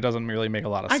Tupperware, it doesn't really make a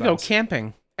lot of sense. I go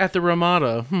camping at the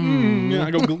Ramada. Yeah,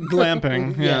 I go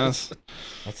glamping. Yes.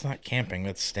 That's not camping.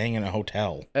 That's staying in a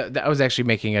hotel. I was actually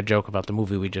making a joke about the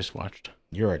movie we just watched.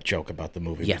 You're a joke about the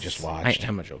movie we just watched. I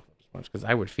am a joke because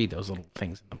I would feed those little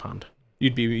things in the pond.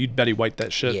 You'd Betty White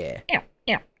that shit. Yeah.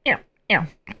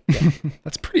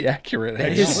 That's pretty accurate. That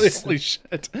Actually. is. Holy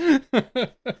shit.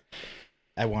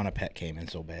 I want a pet Cayman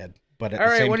so bad. But at All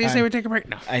the right, same what do you time, say we take a break?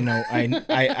 No. I know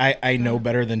I know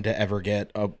better than to ever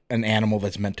get an animal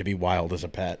that's meant to be wild as a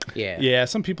pet. Yeah. Yeah,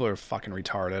 some people are fucking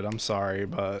retarded. I'm sorry,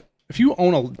 but if you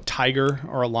own a tiger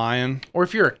or a lion, Or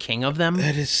if you're a king of them.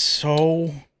 That is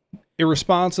so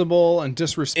irresponsible and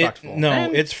disrespectful.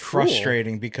 And it's cruel.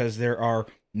 frustrating because there are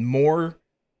more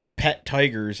pet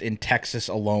tigers in Texas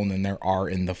alone than there are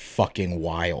in the fucking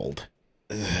wild.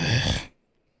 Ugh.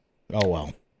 Oh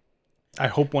well. I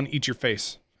hope one eats your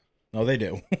face. No, they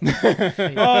do.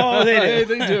 Oh, they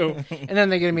do. And then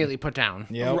they get immediately put down.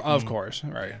 Yeah, Of course,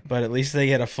 right. but at least they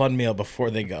get a fun meal before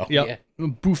they go. Yep.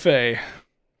 Buffet.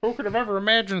 Who could have ever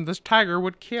imagined this tiger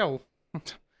would kill?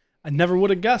 I never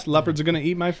would have guessed leopards are going to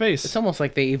eat my It's face. almost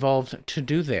like they evolved to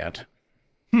do that.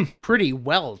 Pretty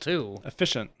well, too.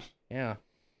 Efficient. Yeah.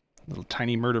 Little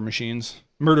tiny murder machines.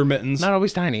 Murder mittens. Not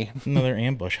always tiny. Another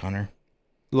ambush hunter.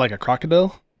 Like a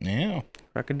crocodile. Yeah.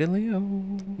 Crocodilio.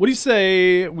 What do you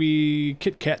say we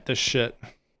Kit Kat this shit?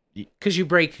 Because you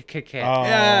break Kit Kat. Oh,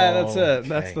 Yeah, that's it. okay.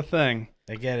 That's the thing.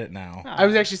 I get it now. I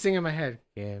was actually singing in my head.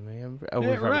 Yeah, man. Oh, we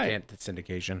Yeah, probably right. can't. It's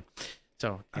syndication.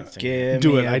 So, can't sing. Give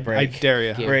Do me it. a I break. dare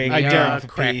you. Give Break me I me dare- off a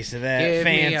crack. piece of that Give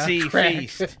me a fancy crack.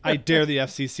 feast. I dare the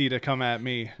FCC to come at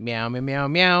me. Meow, meow, meow,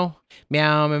 meow.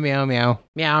 Meow, meow, meow, meow.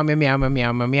 Meow, meow, meow, meow,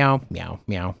 meow, meow, meow. Meow,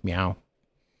 meow, meow.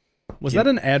 Was that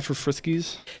an ad for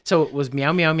Friskies? So it was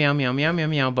meow, meow, meow, meow, meow, meow,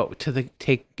 meow, but to the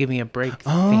give me a break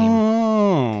theme.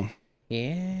 Oh.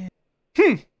 Yeah.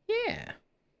 Yeah.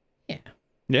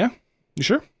 Yeah? You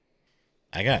sure?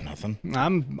 I got nothing.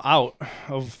 I'm out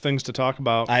of things to talk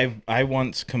about. I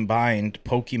once combined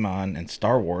Pokemon and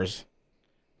Star Wars.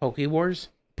 Poke Wars?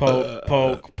 Poke,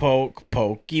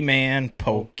 Pokemon,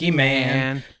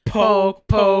 Pokemon. Poke,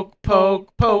 poke,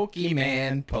 poke,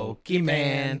 Pokemon,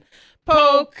 Pokemon.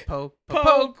 Poke, poke,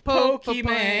 poke,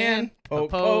 Pokemon.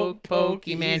 Poke,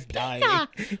 Pokemon. He's dying.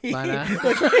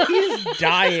 But, He's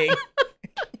dying.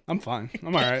 I'm fine.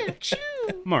 I'm all right.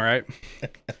 I'm all right.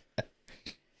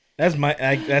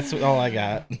 That's all I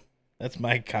got. That's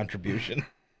my contribution.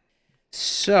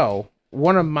 So,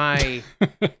 one of my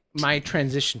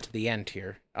transition to the end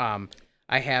here.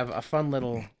 I have a fun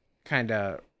little kind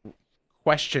of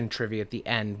question trivia at the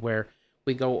end where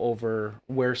we go over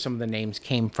where some of the names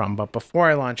came from. But before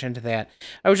I launch into that,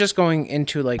 I was just going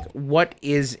into like what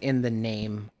is in the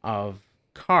name of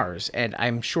cars, and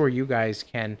I'm sure you guys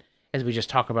can, as we just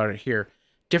talk about it here,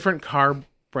 different car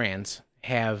brands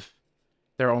have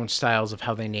their own styles of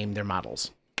how they name their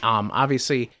models.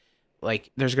 Obviously,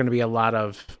 like there's going to be a lot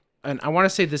of, and I want to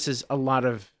say this is a lot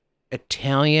of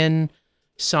Italian,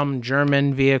 some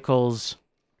German vehicles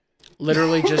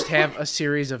literally just have a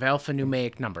series of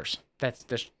alphanumeric numbers. That's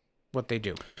what they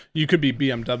do. You could be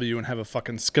BMW and have a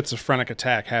fucking schizophrenic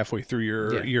attack halfway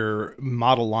through your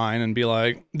model line and be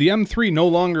like, the M3 no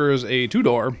longer is a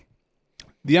 2-door.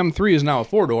 The M3 is now a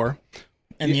 4-door.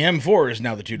 And the M4 is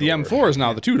now the 2-door. The M4 is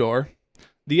now the 2-door.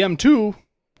 The M2,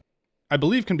 I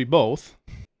believe, can be both.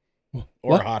 Or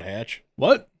What? a hot hatch.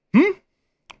 What?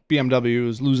 BMW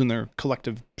is losing their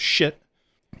collective shit.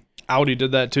 Audi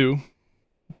did that too.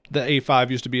 The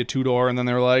A5 used to be a 2-door, and then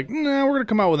they were like, nah, we're going to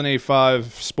come out with an A5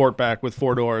 Sportback with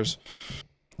 4 doors.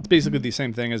 It's basically the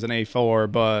same thing as an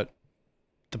A4, but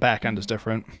the back end is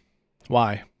different.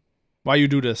 Why? Why you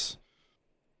do this?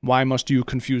 Why must you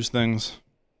confuse things?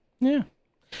 Yeah.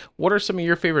 What are some of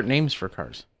your favorite names for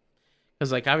cars?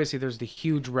 Because, like, obviously there's the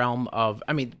huge realm of,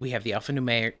 I mean, we have the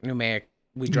alphanumeric,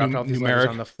 we dropped all these letters Numeric.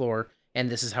 on the floor, and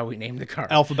this is how we name the car.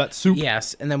 Alphabet soup.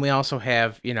 Yes, and then we also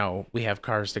have, we have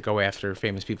cars that go after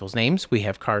famous people's names. We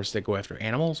have cars that go after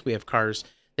animals. We have cars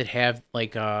that have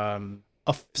like A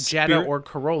Jetta spirit, or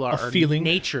Corolla a are feeling.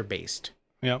 nature-based.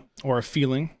 Yeah, or a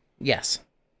feeling. Yes.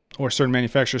 Or certain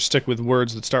manufacturers stick with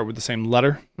words that start with the same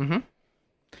letter. Mm-hmm. I'm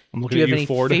Do looking you at have you, any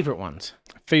Ford. favorite ones?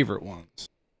 Favorite ones.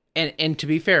 And to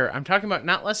be fair, I'm talking about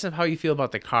not less of how you feel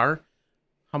about the car,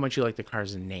 how much you like the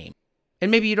car's name. And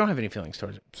maybe you don't have any feelings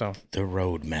towards it. So The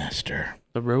Roadmaster.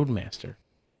 the Roadmaster.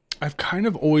 I've kind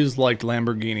of always liked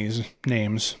Lamborghini's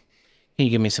names. Can you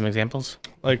give me some examples?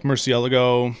 Like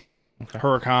Murcielago, Okay.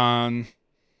 Huracan,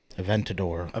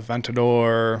 Aventador.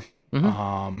 Aventador.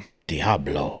 Mhm.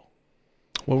 Diablo.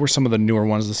 What were some of the newer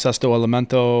ones? The Sesto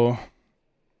Elemento,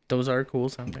 Those are cool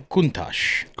sounding.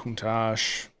 Countach.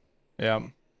 Countach. Yeah.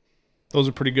 Those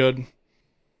are pretty good.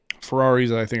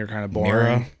 Ferraris, I think, are kind of boring.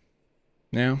 Mira.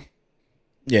 Yeah.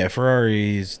 Yeah,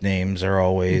 Ferrari's names are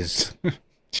always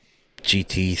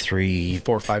GT3,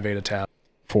 458 Ital.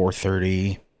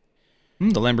 430.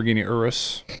 The Lamborghini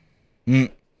Urus.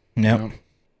 Yep. Yeah.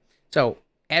 So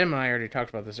Adam and I already talked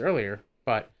about this earlier,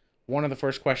 but one of the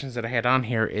first questions that I had on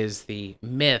here is the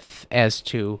myth as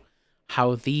to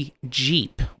how the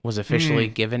Jeep was officially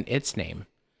given its name.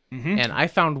 Mm-hmm. And I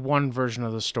found one version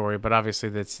of the story, but obviously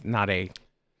that's not a...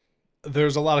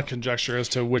 There's a lot of conjecture as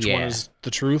to which one Yeah. is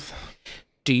the truth.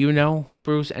 Do you know,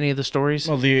 Bruce, any of the stories?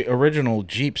 Well, the original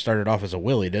Jeep started off as a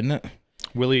Willie, didn't it?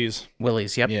 Willys.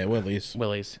 Willys, yep. Yeah, Willie's.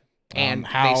 Willys. And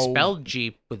how- they spelled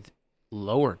Jeep with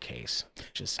lowercase.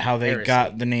 Which is How they heresy.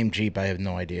 got the name Jeep, I have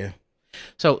no idea.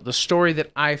 So the story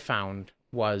that I found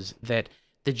was that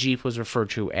the Jeep was referred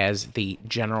to as the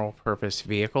general purpose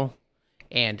vehicle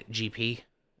and GP.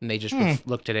 And they just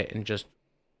looked at it and just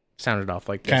sounded off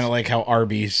like this. Kind of like how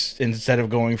Arby's, instead of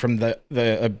going from the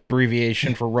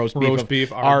abbreviation for roast beef, Roast of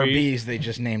beef, Arby's, they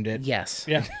just named it Yes.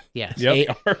 Yeah. Yes. Yep.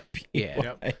 ARB.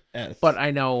 Yeah. Yes. But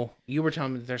I know you were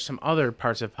telling me that there's some other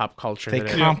parts of pop culture They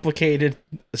that are... complicated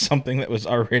something that was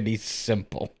already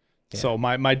simple. So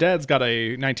my dad's got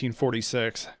a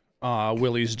 1946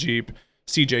 Willys Jeep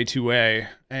CJ2A,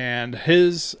 and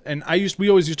we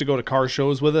always used to go to car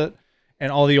shows with it,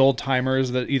 and all the old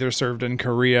timers that either served in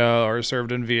Korea or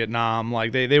served in Vietnam,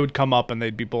 like they would come up and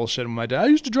they'd be bullshitting with my dad. I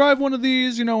used to drive one of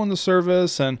these, in the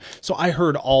service, and so I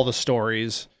heard all the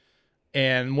stories.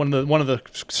 And one of the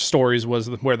stories was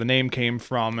where the name came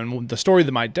from, and the story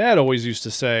that my dad always used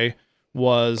to say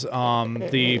was the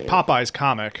Popeyes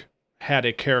comic had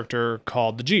a character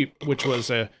called the Jeep, which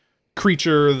was a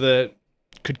creature that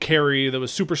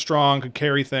was super strong, could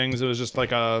carry things. It was just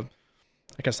like I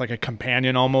guess like a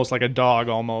companion almost, like a dog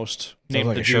almost. Sounds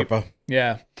like the a Jeep. Sherpa.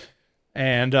 Yeah.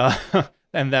 And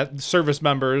and that service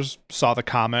members saw the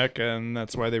comic, and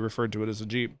that's why they referred to it as a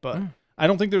Jeep. But I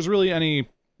don't think there's really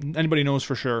anybody knows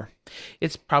for sure.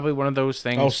 It's probably one of those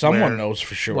things Oh, someone where- knows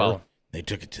for sure. Well, They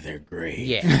took it to their grave.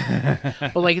 yeah.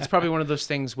 But like it's probably one of those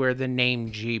things where the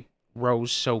name Jeep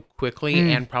rose so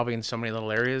quickly and probably in so many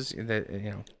little areas that,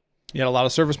 You had a lot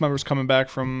of service members coming back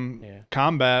from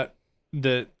combat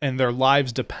and their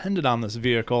lives depended on this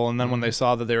vehicle, and then when they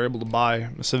saw that they were able to buy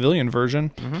a civilian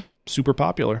version, super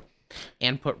popular.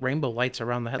 and put rainbow lights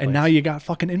around the headlights. And now you got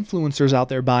fucking influencers out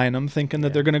there buying them, thinking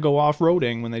that they're going to go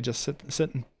off-roading when they just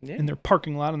sit in their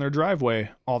parking lot in their driveway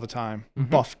all the time,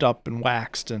 buffed up and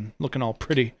waxed and looking all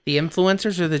pretty. The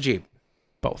influencers or the Jeep?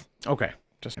 Both. Okay.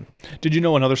 Just Did you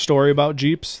know another story about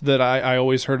Jeeps that I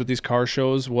always heard at these car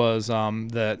shows was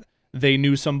that they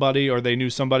knew somebody or they knew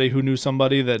somebody who knew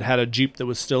somebody that had a Jeep that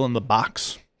was still in the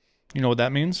box? You know what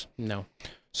that means? no.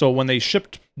 So when they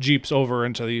shipped Jeeps over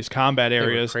into these combat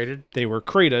areas, They were crated? they were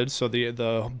crated. So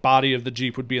the body of the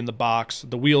Jeep would be in the box.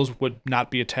 The wheels would not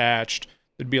be attached.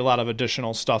 There'd be a lot of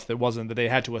additional stuff that they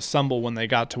had to assemble when they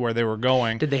got to where they were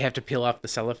going. Did they have to peel off the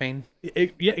cellophane? Yeah,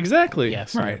 exactly.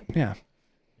 Yes. Right. Yeah.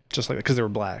 Just like that, because they were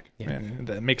black. Yeah. And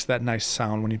that makes that nice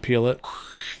sound when you peel it.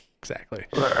 Exactly.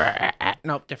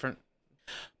 Nope, different.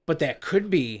 But that could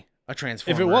be a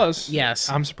transformer. If it was, yes.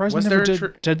 I'm surprised Was they never there a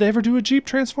did. Did they ever do a Jeep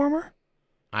Transformer?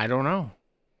 I don't know.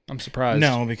 I'm surprised.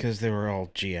 No, because they were all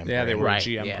GM. Yeah, they brand. were Right,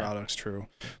 GM yeah. products, true.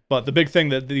 But the big thing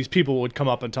that these people would come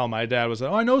up and tell my dad was,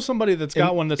 "Oh, I know somebody that's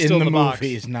got one that's in still the in the box."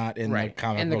 movies, not in Right. the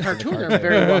comic And the books or cartoon there cartoon.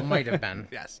 very well might have been.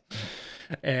 Yes.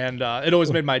 And it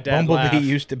always made my dad Bumblebee laugh.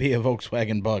 used to be a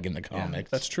Volkswagen Bug in the Yeah, comics.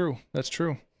 that's true. That's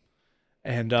true.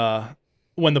 And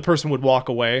when the person would walk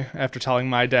away after telling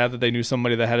my dad that they knew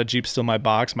somebody that had a Jeep still in my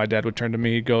box, my dad would turn to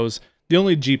me. He goes, "The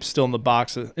only Jeeps still in the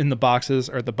boxes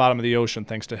are at the bottom of the ocean,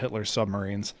 thanks to Hitler's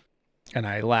submarines." And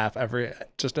I laugh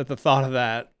just at the thought of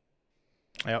that.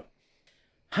 Yep.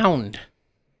 Hound.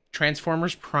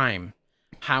 Transformers Prime.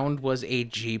 Hound was a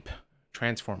Jeep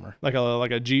Transformer. Like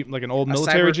a Jeep, like an old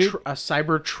military Jeep? A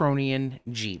Cybertronian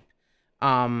Jeep.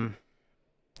 Oh,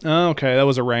 okay, that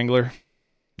was a Wrangler.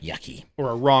 Yucky.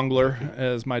 Or a Wrangler,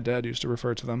 as my dad used to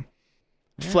refer to them.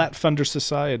 Yeah. Flat Fender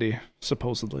Society,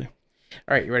 supposedly.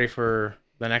 All right, you ready for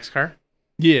the next car?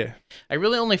 Yeah. I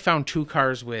really only found 2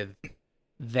 cars with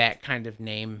that kind of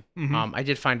name. Mm-hmm. I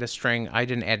did find a string. I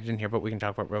didn't add it in here, but we can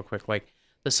talk about it real quick. Like,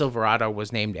 the Silverado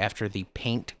was named after the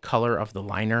paint color of the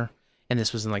liner, and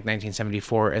this was in like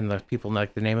 1974, and the people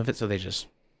liked the name of it, so they just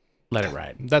let it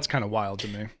ride. That's kind of wild to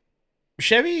me.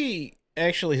 Chevy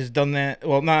actually has done that.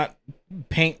 Well, not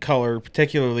paint color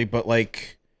particularly, but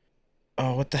like,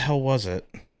 oh, what the hell was it?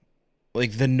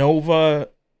 Like the Nova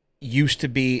used to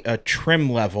be a trim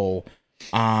level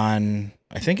on,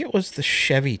 I think it was the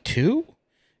Chevy 2,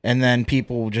 and then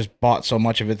people just bought so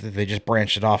much of it that they just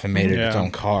branched it off and made it its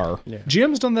own car. Yeah.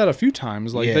 GM's done that a few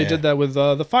times. Like they did that with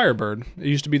the Firebird. It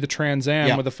used to be the Trans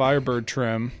Am with the Firebird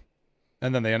trim,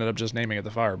 and then they ended up just naming it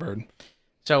the Firebird.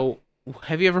 So,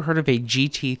 have you ever heard of a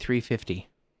GT350?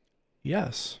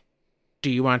 Yes.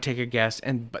 Do you want to take a guess?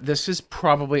 And this is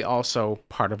probably also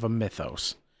part of a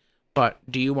mythos. But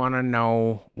do you want to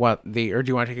know or do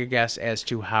you want to take a guess as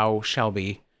to how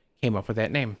Shelby came up with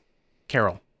that name?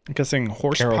 Carol. I'm guessing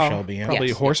horsepower. Carol Shelby, yeah. Probably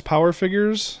horsepower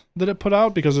figures that it put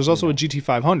out, because there's also a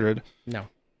GT500. No.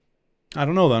 I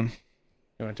don't know then.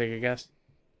 You want to take a guess?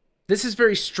 This is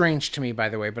very strange to me, by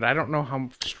the way, but I don't know how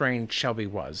strange Shelby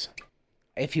was.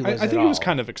 If he was I think he was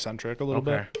kind of eccentric a little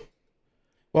bit.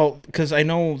 Well, because I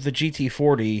know the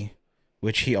GT40,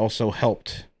 which he also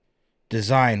helped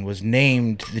design, was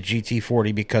named the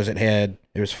GT40 because it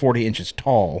was 40 inches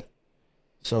tall.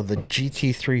 So the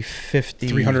GT350...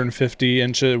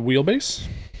 350-inch wheelbase?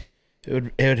 It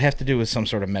would have to do with some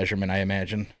sort of measurement, I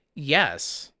imagine.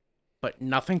 Yes, but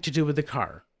nothing to do with the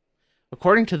car.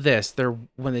 According to this,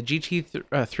 when the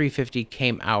GT350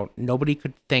 came out, nobody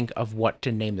could think of what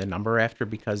to name the number after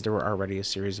because there were already a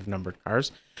series of numbered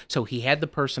cars. So he had the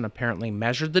person apparently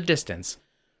measure the distance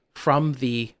from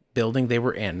the building they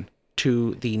were in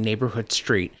to the neighborhood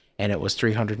street, and it was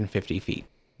 350 feet.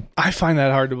 I find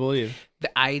that hard to believe.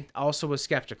 I also was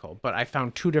skeptical, but I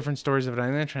found 2 different stories of it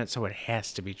on the internet, so it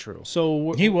has to be true.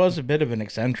 So he was a bit of an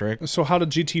eccentric. So how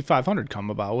did GT500 come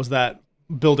about? Was that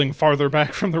building farther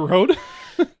back from the road?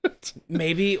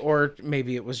 Maybe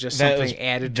it was just something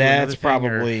added to another thing. That's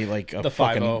probably like a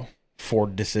fucking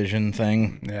Ford decision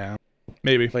thing. Yeah.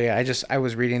 Maybe. But yeah, I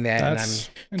was reading that, That's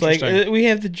and like we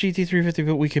have the GT350,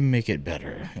 but we can make it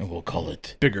better, and we'll call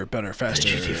it bigger, better, faster.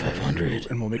 The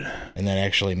GT500, and that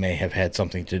actually may have had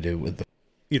something to do with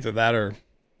either that or,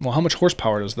 well, how much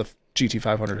horsepower does the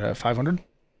GT500 have? 500?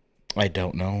 I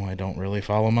don't know. I don't really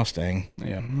follow Mustang.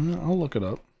 Yeah, I'll look it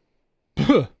up.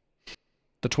 The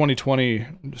 2020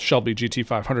 Shelby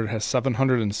GT500 has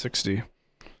 760.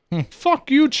 Fuck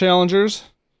you, Challengers.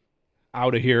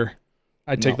 Out of here.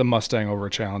 I'd take the Mustang over a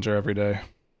Challenger every day.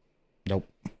 Nope.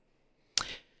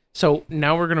 So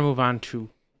now we're going to move on to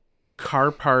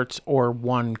car parts or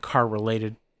one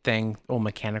car-related thing, or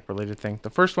mechanic-related thing. The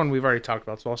first one we've already talked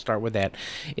about, so I'll start with that.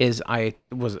 It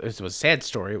was a sad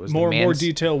story. It was more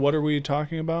detail. What are we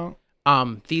talking about?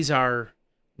 These are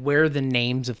where the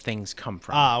names of things come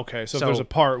from. Okay. So if there's a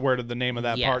part, where did the name of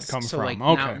that part come from? Like,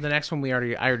 okay. Now, the next one I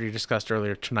already discussed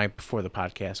earlier tonight before the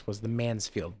podcast was the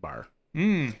Mansfield bar.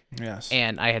 Yes.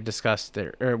 And I had discussed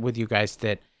with you guys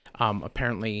that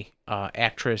apparently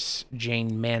actress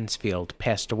Jane Mansfield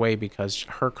passed away because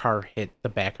her car hit the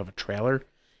back of a trailer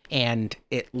and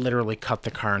it literally cut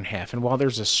the car in half. And while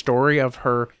there's a story of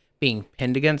her being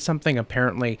pinned against something,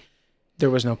 apparently there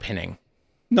was no pinning.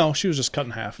 No, she was just cut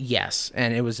in half. Yes,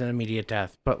 and it was an immediate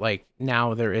death. But like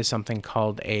now there is something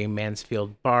called a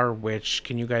Mansfield bar, which,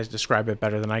 can you guys describe it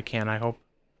better than I can, I hope?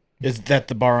 Is that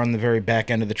the bar on the very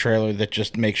back end of the trailer that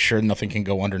just makes sure nothing can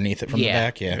go underneath it from the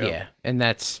back? Yeah. And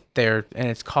that's there, and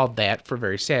it's called that for a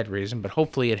very sad reason, but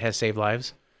hopefully it has saved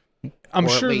lives. I'm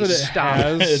sure that it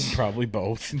has. Probably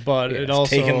both. But it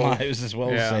also taken lives as well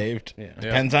as saved. Yeah.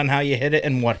 Depends on how you hit it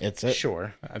and what hits it.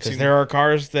 Sure. Because there are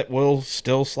cars that will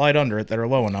still slide under it that are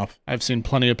low enough. I've seen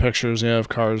plenty of pictures of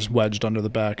cars wedged under the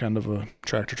back end of a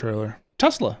tractor trailer.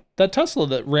 That Tesla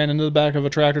that ran into the back of a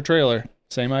tractor trailer.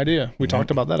 Same idea. We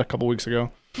talked about that a couple weeks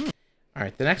ago. All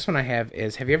right. The next one I have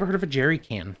is, have you ever heard of a jerry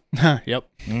can? Yep.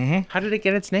 Mm-hmm. How did it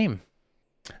get its name?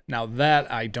 Now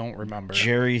that I don't remember.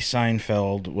 Jerry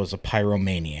Seinfeld was a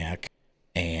pyromaniac,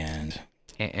 and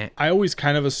I always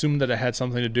kind of assumed that it had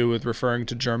something to do with referring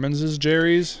to Germans as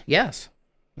Jerry's. Yes.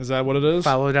 Is that what it is?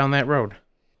 Follow down that road.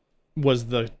 Was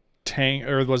the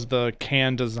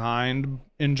can designed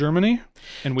in Germany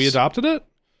and we adopted it?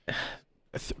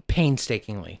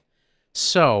 Painstakingly.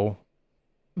 So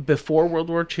before World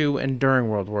War II and during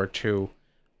World War II,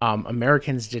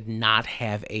 Americans did not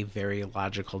have a very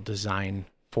logical design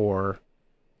for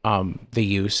the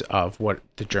use of what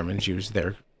the Germans used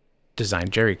their design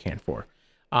jerry can for.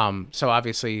 So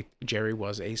obviously, jerry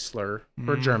was a slur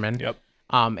for German. Yep.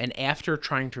 And after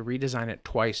trying to redesign it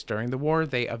twice during the war,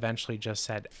 they eventually just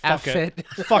said, F it.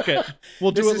 Fuck it.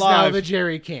 We'll do This it is now live. the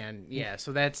jerry can. Yeah,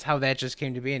 so that's how that just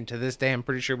came to be. And to this day, I'm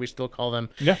pretty sure we still call them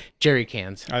Yeah. jerry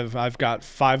cans. I've got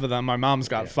 5 of them. My mom's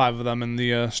got 5 of them in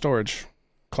the storage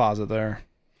closet there.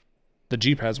 The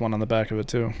Jeep has one on the back of it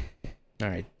too. All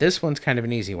right, this one's kind of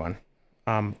an easy one.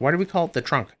 Why do we call it the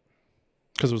trunk?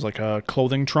 Because it was like a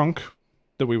clothing trunk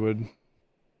that we would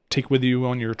take with you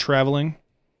when you're traveling.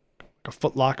 Like a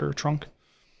Foot Locker trunk.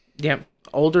 Yep.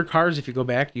 Older cars, if you go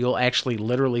back, you'll actually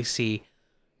literally see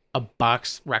a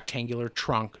box rectangular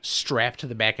trunk strapped to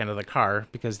the back end of the car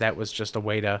because that was just a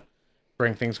way to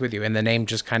bring things with you. And the name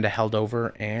just kind of held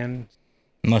over, and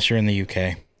Unless you're in the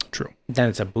UK. True. then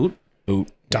it's a boot. Boot.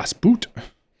 Das Boot.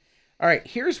 All right,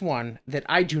 here's one that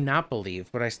I do not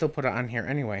believe, but I still put it on here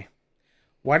anyway.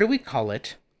 Why do we call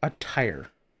it a tire?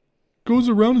 Goes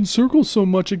around in circles so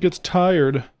much it gets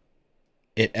tired.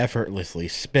 It effortlessly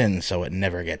spins so it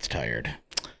never gets tired.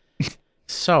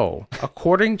 So,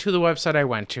 according to the website I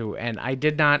went to, and I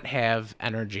did not have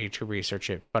energy to research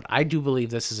it, but I do believe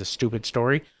this is a stupid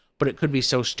story, but it could be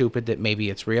so stupid that maybe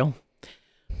it's real.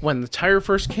 When the tire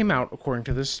first came out, according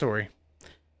to this story,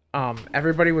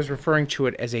 everybody was referring to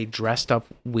it as a dressed up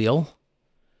wheel,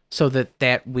 so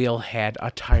that wheel had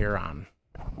a tire on.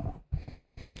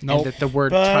 Nope. And that the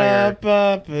word tire...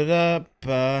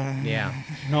 Ba-ba-ba-da-ba. Yeah.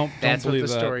 Nope. That's don't what believe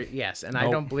the that. story... Yes, and I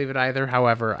Nope. don't believe it either.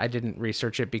 However, I didn't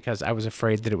research it because I was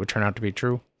afraid that it would turn out to be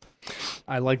true.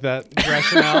 I like that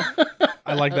rationale.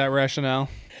 I like that rationale.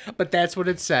 But that's what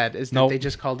it said, is that Nope. they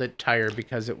just called it tire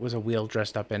because it was a wheel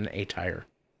dressed up in a tire.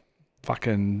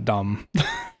 Fucking dumb.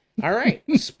 All right.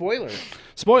 Spoiler.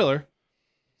 Spoiler.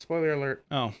 Spoiler alert.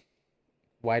 Oh.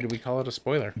 Why do we call it a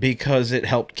spoiler? Because it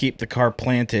helped keep the car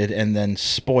planted and then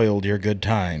spoiled your good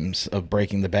times of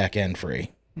breaking the back end free.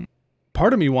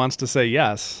 Part of me wants to say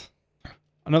yes.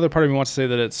 Another part of me wants to say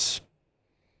that it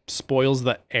spoils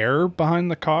the air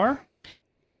behind the car.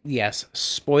 Yes,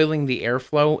 spoiling the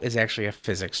airflow is actually a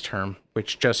physics term,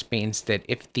 which just means that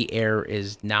if the air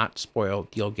is not spoiled,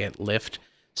 you'll get lift.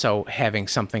 So having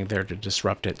something there to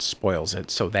disrupt it spoils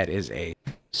it. So that is a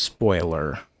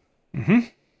spoiler. Mm-hmm.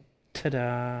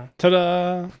 Ta-da.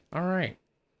 Ta-da. All right.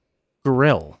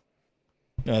 Grill.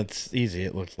 It's easy.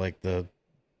 It looked like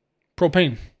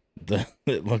Propane.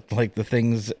 it looked like the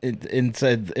things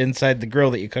inside the grill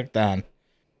that you cooked on.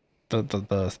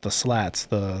 The slats,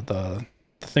 the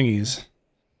thingies.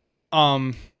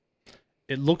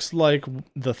 It looks like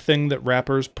the thing that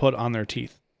rappers put on their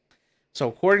teeth. So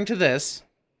according to this,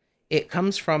 it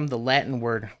comes from the Latin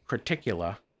word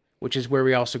criticula, which is where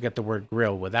we also get the word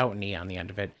grill without an E on the end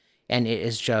of it. And it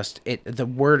is just, the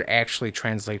word actually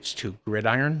translates to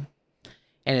gridiron.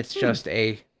 And it's just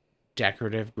a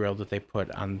decorative grill that they put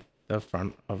on the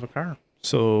front of a car.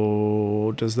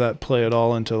 So does that play at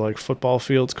all into like football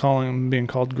fields being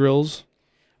called grills?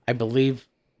 I believe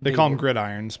They call them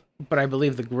gridirons. but I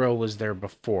believe the grill was there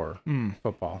before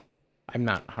football. I'm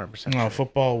not 100% No, sure.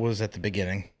 football was at the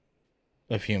beginning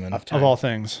of human. Of time. Of all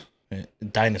things,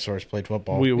 Dinosaurs played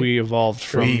football. we evolved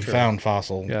from We found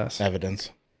fossil Yes.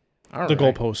 evidence. All the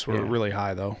right. goalposts were really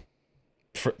high though.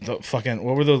 For the fucking,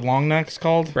 what were those long necks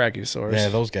called? Brachiosaurus. Yeah,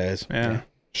 those guys. Yeah.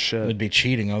 Shit. It'd be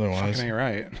cheating otherwise. Fucking ain't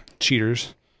right.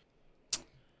 Cheaters.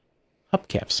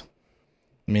 Hubcaps.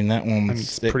 I mean, that one,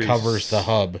 it's it pretty covers the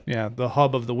hub. Yeah, the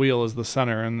hub of the wheel is the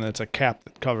center, and it's a cap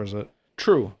that covers it.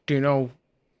 True. Do you know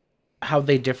how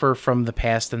they differ from the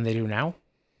past than they do now?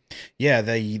 Yeah,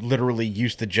 they literally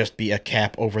used to just be a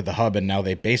cap over the hub, and now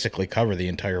they basically cover the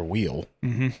entire wheel.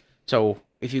 Mm-hmm. So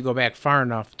if you go back far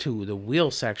enough to the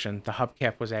wheel section, the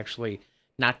hubcap was actually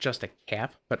not just a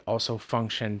cap, but also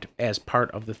functioned as part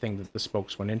of the thing that the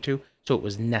spokes went into. So it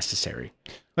was necessary.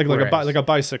 Like Whereas- a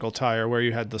bicycle tire where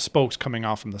you had the spokes coming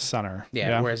off from the center.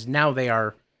 Yeah. Whereas now they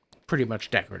are pretty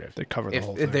much decorative. They cover the if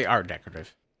whole thing. they are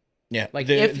decorative. Yeah, Like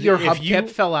if your hubcap you,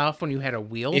 fell off when you had a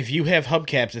wheel. if you have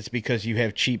hubcaps, it's because you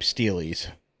have cheap steelies,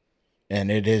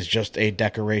 and it is just a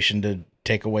decoration to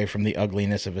take away from the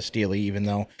ugliness of a steely. Even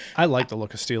though I like the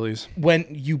look of Steelies. when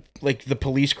you like the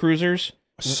police cruisers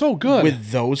So good.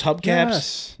 with those hubcaps,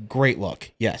 Yes. great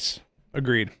look. Yes,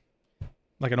 Agreed.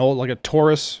 Like a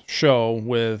Taurus show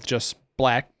with just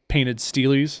black painted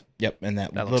Steelies. yep, and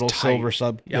that That looks little tight.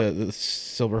 silver Yep. the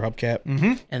silver hubcap.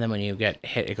 Mm-hmm. and then when you get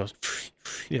hit, it goes.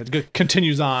 Yeah, it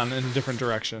continues on in a different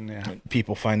direction. Yeah.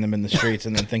 People find them in the streets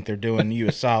and then think they're doing you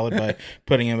a solid by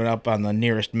putting them up on the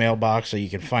nearest mailbox so you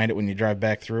can find it when you drive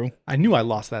back through. I knew I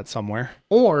lost that somewhere.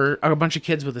 Or a bunch of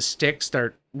kids with a stick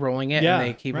start rolling it, Yeah, and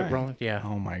they keep right. it rolling. Yeah.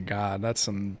 Oh my God, that's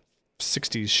some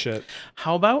 60s shit.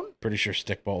 How about Pretty sure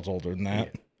stickball's older than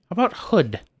that.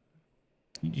 hood?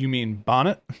 You mean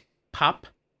bonnet? Pop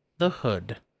the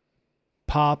hood.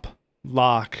 Pop,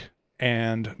 lock,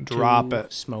 and drop to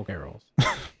it. Smoke barrels.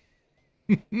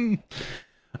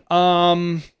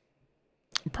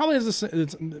 Probably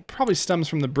it probably stems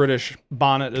from the British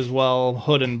bonnet as well.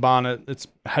 Hood and bonnet. It's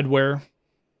headwear.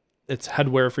 It's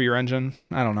headwear for your engine.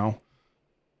 I don't know.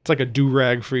 It's like a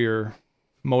do-rag for your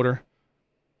motor.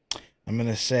 I'm going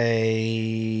to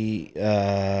say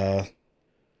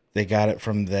they got it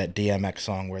from that DMX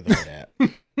song, Where the Hood At.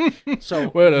 So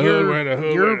Where the hood, where the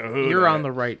hood, where the hood you're at? on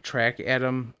the right track,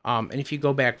 Adam. And if you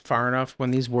go back far enough, when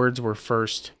these words were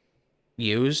first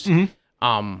used,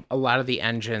 a lot of the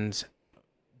engines,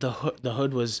 the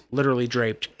hood was literally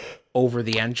draped over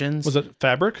the engines. Was it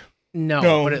fabric?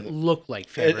 No, but it looked like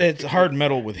fabric. It's hard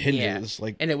metal with hinges.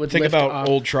 Like, and it would think lift about up.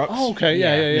 old trucks. Oh, okay.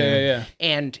 Yeah.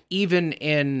 And even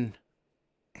in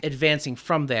advancing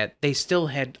from that, they still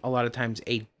had a lot of times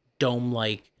a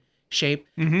dome-like shape,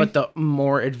 but the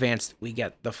more advanced we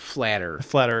get, the flatter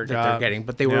that they're getting.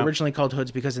 But they were originally called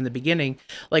hoods because in the beginning,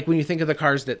 like when you think of the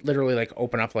cars that literally like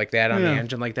open up like that on the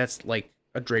engine, like that's like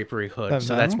a drapery hood.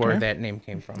 So that's where that name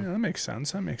came from. Yeah, that makes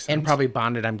sense. And probably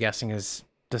bonded, I'm guessing, is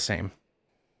the same.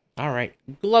 All right.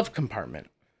 Glove compartment.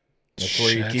 That's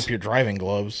where you keep your driving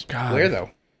gloves. God. Where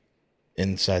though?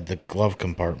 Inside the glove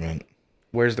compartment.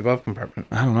 Where's the glove compartment?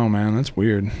 I don't know, man. That's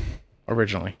weird.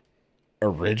 Originally,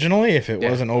 if it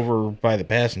wasn't over by the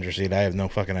passenger seat, I have no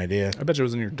fucking idea. I bet you it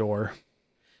was in your door.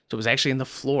 So it was actually in the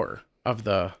floor of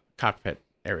the cockpit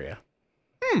area.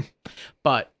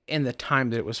 But in the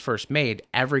time that it was first made,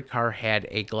 every car had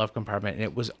a glove compartment, and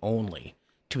it was only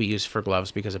to be used for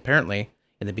gloves because apparently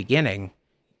in the beginning,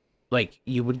 like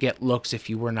you would get looks if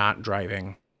you were not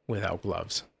driving without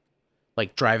gloves.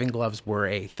 Like driving gloves were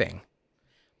a thing.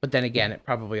 But then again, it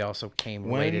probably also came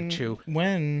related to...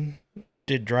 When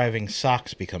did driving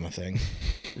socks become a thing?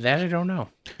 That I don't know.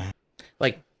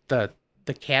 Like the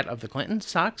cat of the Clintons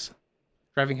socks?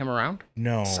 Driving him around?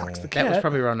 No. That was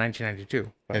probably around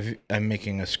 1992. I'm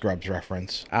making a Scrubs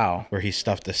reference. Oh. Where he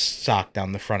stuffed a sock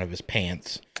down the front of his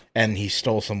pants, and he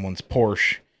stole someone's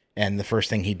Porsche, and the first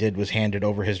thing he did was handed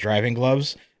over his driving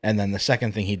gloves, and then the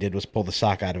second thing he did was pull the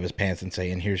sock out of his pants and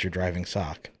say, and here's your driving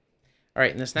sock. All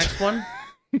right, and this next one,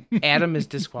 Adam is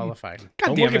disqualified.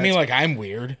 Don't look at me like I'm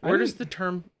weird. Where does the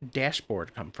term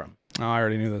dashboard come from? Oh, I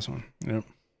already knew this one. Yep.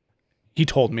 He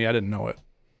told me. I didn't know it.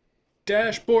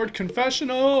 Dashboard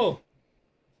confessional.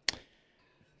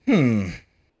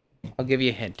 I'll give you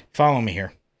a hint. Follow me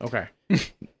here. Okay.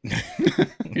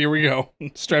 Here we go.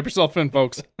 Strap yourself in,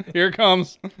 folks. Here it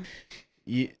comes.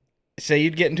 You say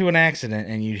you'd get into an accident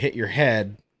and you'd hit your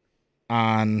head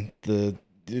on the...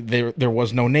 There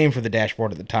was no name for the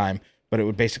dashboard at the time, but it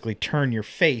would basically turn your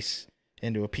face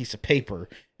into a piece of paper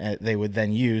they would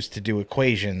then use to do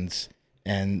equations.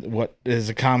 And what is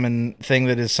a common thing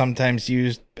that is sometimes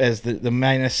used as the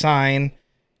minus sign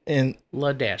in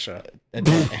La Dasha.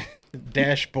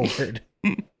 Dashboard.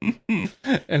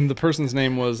 And the person's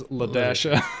name was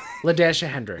LaDasha. LaDasha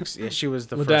Hendricks. Yeah, she was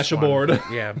the first LaDasha one. board.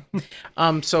 Yeah.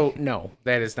 So no,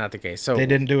 that is not the case. So They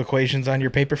didn't do equations on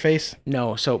your paper face?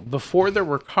 no. So before there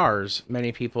were cars,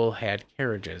 many people had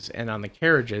carriages, and on the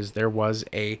carriages there was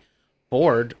a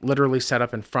board literally set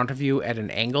up in front of you at an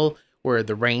angle where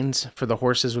the reins for the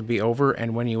horses would be over,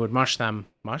 and when you would mush them,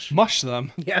 Mush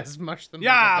them. Yes, mush them.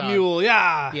 Yeah, like a dog. mule,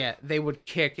 yeah. Yeah, they would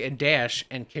kick and dash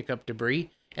and kick up debris.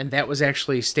 And that was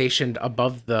actually stationed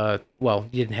above the, well,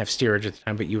 you didn't have steerage at the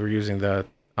time, but you were using the,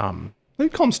 They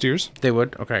call them steers. they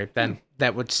would, okay, then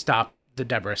that would stop the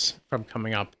debris from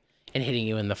coming up and hitting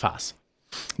you in the fosse.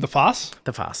 The foss?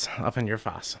 The fosse, up in your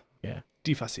fosse. Yeah.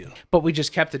 Defacil. But we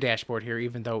just kept the dashboard here,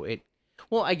 even though it,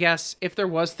 well, I guess if there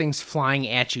was things flying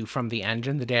at you from the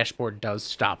engine, the dashboard does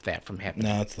stop that from happening.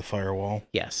 No, it's the firewall.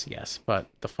 Yes, but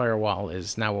the firewall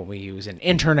is now what we use in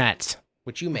internet,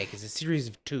 which you make is a series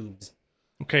of tubes.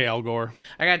 Okay, Al Gore.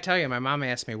 I gotta tell you, my mom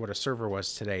asked me what a server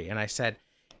was today, and I said,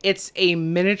 it's a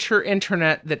miniature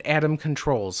internet that Adam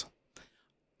controls.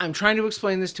 I'm trying to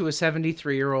explain this to a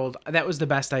 73-year-old. That was the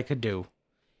best I could do.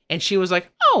 And she was like,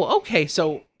 oh, okay,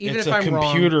 so even It's if a I'm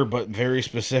wrong... computer, but very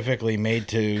specifically made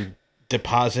to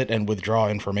deposit and withdraw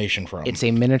information from. It's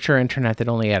a miniature internet that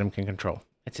only Adam can control.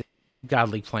 It's a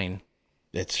godly plane.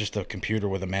 It's just a computer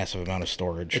with a massive amount of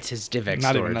storage. It's his DivX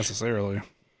Not storage. even necessarily.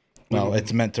 Well,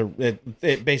 it's meant to.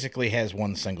 It basically has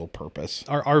one single purpose.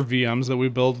 Our VMs that we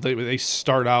build, they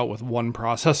start out with 1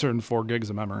 processor and 4 gigs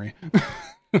of memory.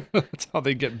 That's how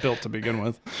they get built to begin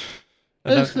with.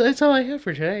 That's all I have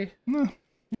for today.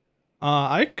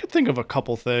 I could think of a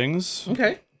couple things.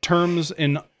 Okay. Terms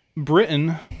in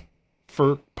Britain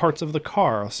for parts of the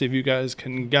car. I'll see if you guys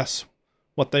can guess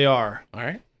what they are. All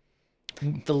right.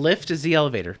 The lift is the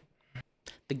elevator.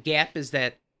 The gap is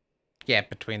that gap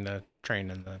between the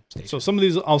train and the station. So some of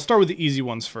these, I'll start with the easy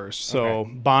ones first. So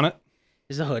Okay. bonnet.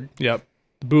 Is the hood. Yep.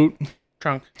 The boot.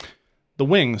 Trunk. The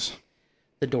wings.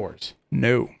 The doors.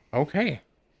 No. Okay.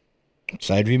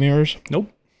 Side view mirrors.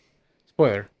 Nope.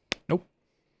 Spoiler. Nope.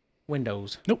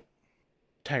 Windows. Nope.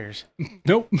 Tires.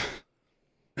 Nope.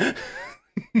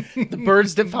 The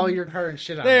birds that follow your car and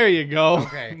shit on There it. you go.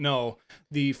 Okay. No.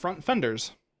 The front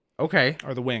fenders Okay.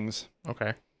 are the wings.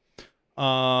 Okay.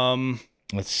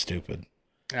 That's stupid.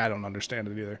 I don't understand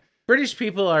it either. British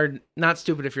people are not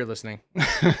stupid if you're listening.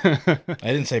 I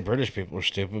didn't say British people are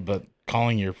stupid, but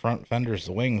calling your front fenders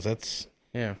the wings, that's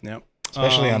Yeah. Yep.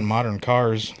 especially on modern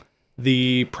cars.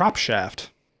 The prop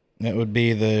shaft. That would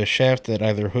be the shaft that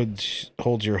either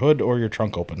holds your hood or your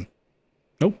trunk open.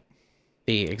 Nope.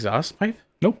 The exhaust pipe?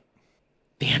 Nope.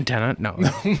 The antenna? No.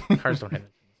 Cars don't have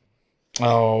it.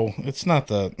 Oh, it's not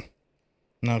the...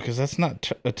 No, because that's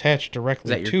not attached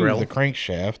directly Is that your to grill? the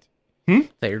crankshaft. Is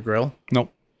that your grill?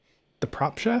 Nope. The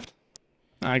prop shaft?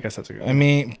 I guess that's a good I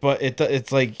mean, but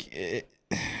it's like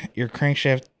your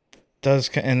crankshaft does,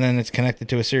 and then it's connected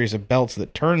to a series of belts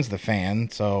that turns the fan,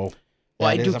 so... Well,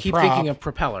 I that do is a keep prop. thinking of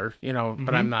propeller,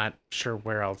 but I'm not sure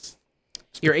where else.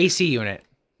 Your AC unit.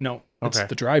 No. It's Okay.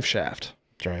 the drive shaft.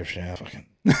 Drive shaft.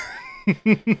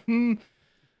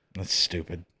 That's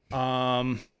stupid.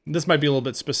 This might be a little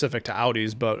bit specific to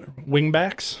Audis, but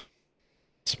wingbacks?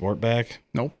 Sportback.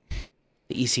 Nope.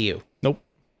 The ECU. Nope.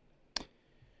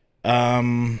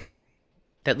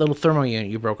 That little thermo unit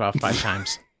you broke off 5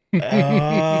 times.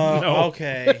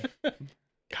 Okay.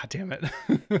 God damn it.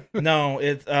 No,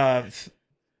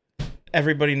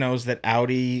 everybody knows that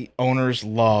Audi owners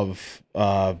love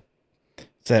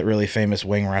it's that really famous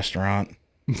wing restaurant,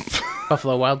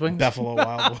 Buffalo Wild Wings? Buffalo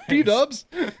Wild Wings. B-dubs?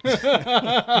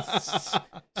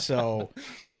 So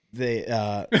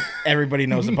everybody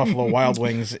knows that Buffalo Wild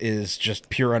Wings is just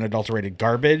pure unadulterated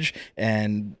garbage,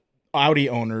 and Audi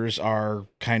owners are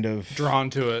kind of Drawn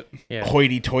to it. Yeah.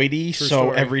 hoity-toity. So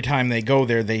story. every time they go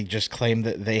there, they just claim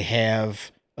that they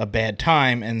have a bad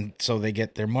time, and so they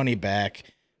get their money back.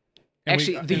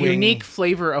 Actually, the wing- unique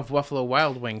flavor of Buffalo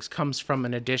Wild Wings comes from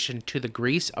an addition to the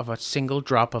grease of a single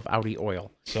drop of Audi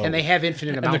oil. So, And they have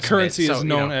infinite And amounts the currency of it, is so,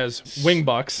 known as wing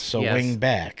bucks. so Yes. wing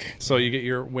back. So you get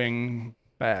your wing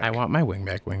back. I want my wing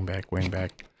back, wing back, wing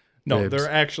back. No, Ribs.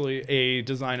 they're actually a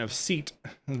design of seat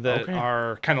that Okay.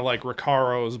 are kind of like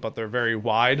Recaros, but they're very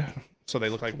wide, so they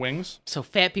look like wings. So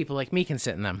fat people like me can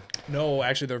sit in them. No,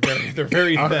 actually, they're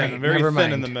very All thin, right, very never thin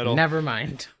mind. in the middle. Never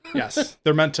mind. Yes,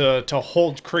 they're meant to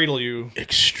cradle you.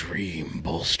 Extreme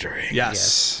bolstering.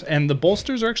 Yes. And the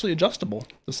bolsters are actually adjustable.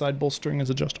 The side bolstering is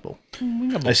adjustable.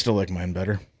 I still like mine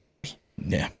better.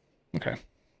 Yeah, Okay.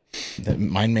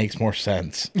 mine makes more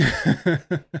sense.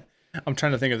 I'm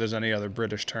trying to think if there's any other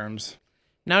British terms.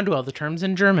 Now do all the terms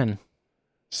in German.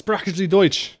 Sprache Sie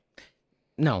Deutsch?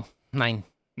 No, 9.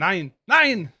 Nine.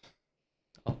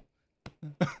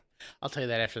 I'll tell you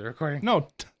that after the recording. No,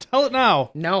 tell it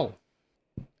now. No.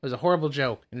 It was a horrible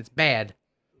joke, and it's bad.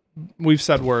 We've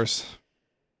said worse.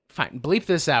 Fine, bleep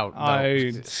this out. though.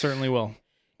 I certainly will.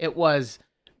 It was,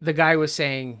 the guy was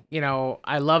saying,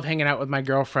 I love hanging out with my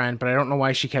girlfriend, but I don't know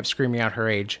why she kept screaming out her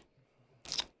age.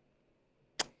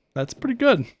 That's pretty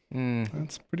good. Mm,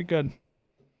 That's pretty good.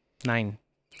 9.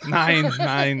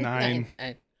 Nine.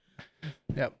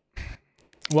 Yep.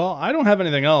 Well, I don't have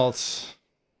anything else,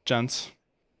 gents.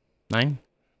 9.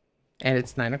 And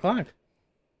it's 9 o'clock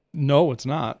No, it's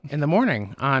not. in the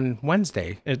morning on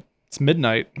Wednesday. It's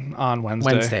midnight on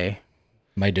Wednesday.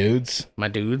 My dudes. My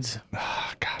dudes.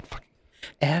 Oh, God, fucking.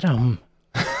 Adam.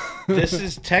 This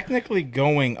is technically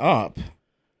going up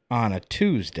on a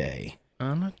Tuesday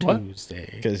On a What? Tuesday.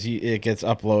 because it gets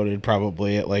uploaded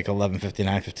probably at like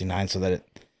 11:59 so that it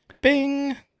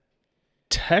bing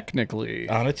Technically,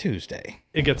 on a Tuesday.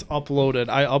 it gets uploaded.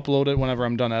 I upload it whenever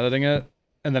I'm done editing it,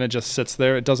 and then it just sits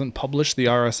there. It doesn't publish the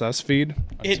RSS feed.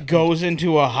 It goes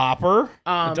into a hopper.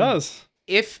 It does.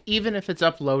 Even if it's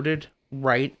uploaded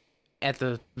right at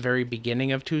the very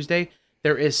beginning of Tuesday,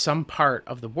 there is some part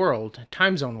of the world,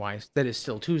 time zone wise, that is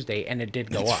still Tuesday, and it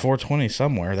did go It's up. 4:20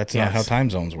 somewhere. That's not Yes. how time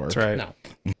zones work. That's right.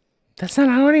 No. That's not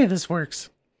how any of this works.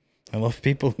 I love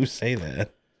people who say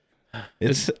that.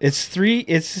 It's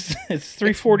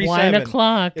 3:47. 1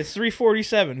 o'clock. It's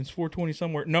 3:47. It's 4:20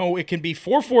 somewhere. No, it can be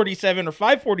 4:47 or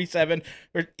 5:47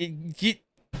 or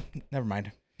never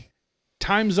mind.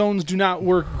 Time zones do not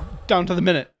work down to the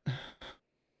minute.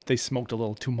 They smoked a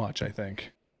little too much, I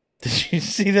think. Did you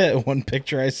see that one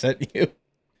picture I sent you?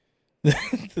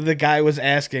 The guy was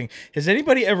asking, "Has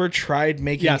anybody ever tried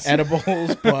making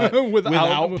edibles but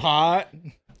without pot?"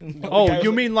 Oh,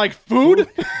 you mean like food?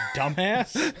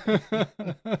 Dumbass.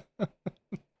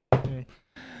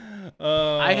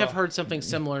 I have heard something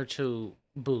similar to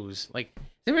booze. Like, has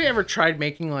anybody ever tried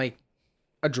making like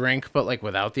a drink but like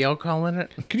without the alcohol in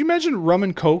it? Could you imagine rum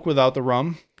and Coke without the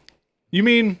rum? You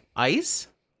mean Ice?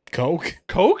 Coke?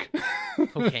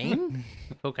 Cocaine?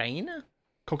 Cocaine?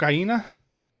 Cocaine?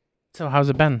 So how's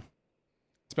it been?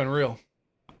 It's been real.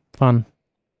 Fun.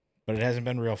 But it hasn't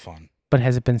been real fun. But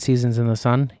has it been seasons in the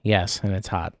sun? Yes, and it's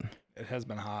hot. It has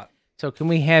been hot. So can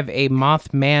we have a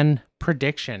Mothman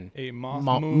prediction? A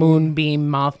moonbeam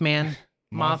Mothman?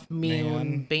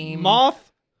 Mothmoon beam?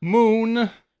 Moth moon.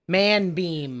 Man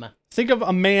beam. Think of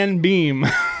a man beam.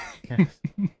 Yes.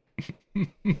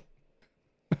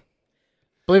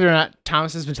 Believe it or not,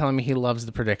 Thomas has been telling me he loves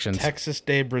the predictions. Texas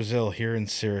Day Brazil here in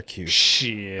Syracuse.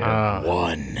 Shit.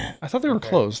 1. I thought they were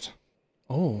closed.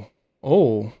 Oh.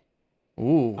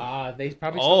 Ooh. They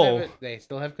probably still have it. They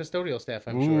still have custodial staff,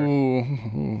 I'm sure.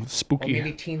 Ooh, spooky. Or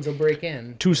maybe teens will break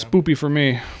in. Too spoopy for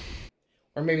me.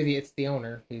 Or maybe it's the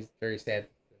owner. He's very sad.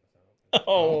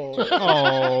 Oh.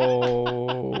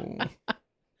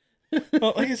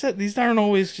 Well, like I said, these aren't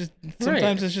always just.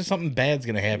 Sometimes it's just something bad's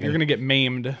gonna happen. You're gonna get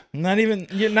maimed.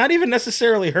 You're not even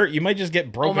necessarily hurt. You might just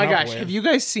get broken. Oh my gosh! with. Have you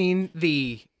guys seen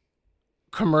the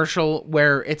commercial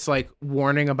where it's like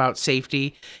warning about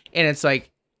safety, and it's like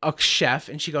a chef,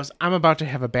 and she goes, "I'm about to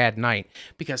have a bad night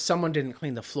because someone didn't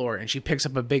clean the floor," and she picks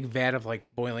up a big vat of like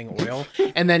boiling oil,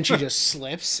 and then she just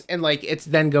slips, and like it's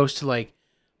then goes to like,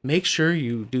 make sure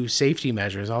you do safety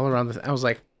measures all around the. I was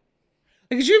like,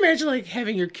 could you imagine like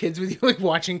having your kids with you, like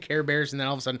watching Care Bears, and then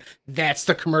all of a sudden that's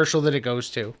the commercial that it goes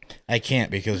to? I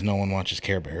can't because no one watches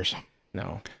Care Bears.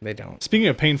 No, they don't. Speaking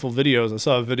of painful videos, I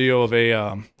saw a video of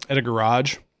at a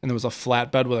garage, and there was a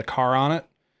flatbed with a car on it.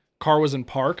 Car was in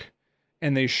park,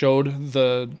 and they showed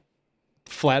the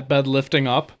flatbed lifting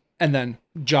up and then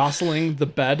jostling the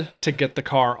bed to get the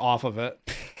car off of it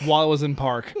while it was in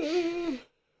park.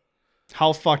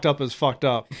 How fucked up is fucked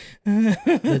up? You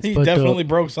definitely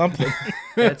broke something.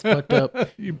 That's fucked up.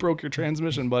 You broke your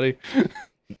transmission, buddy.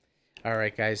 All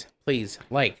right, guys. Please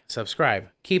like, subscribe,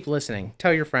 keep listening.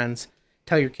 Tell your friends,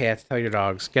 tell your cats, tell your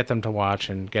dogs. Get them to watch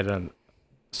and get a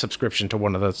subscription to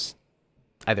one of those,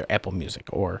 either Apple Music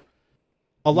or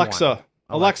Alexa,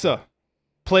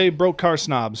 play Broke Car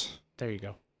Snobs. There you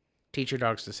go. Teach your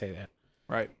dogs to say that.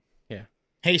 Right. Yeah.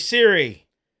 Hey Siri,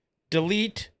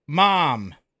 delete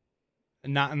mom.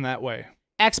 Not in that way.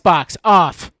 Xbox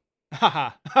off.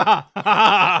 My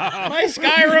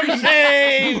Skyrim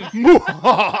save.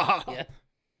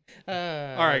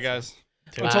 All right, guys.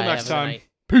 Until next time.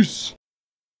 Peace.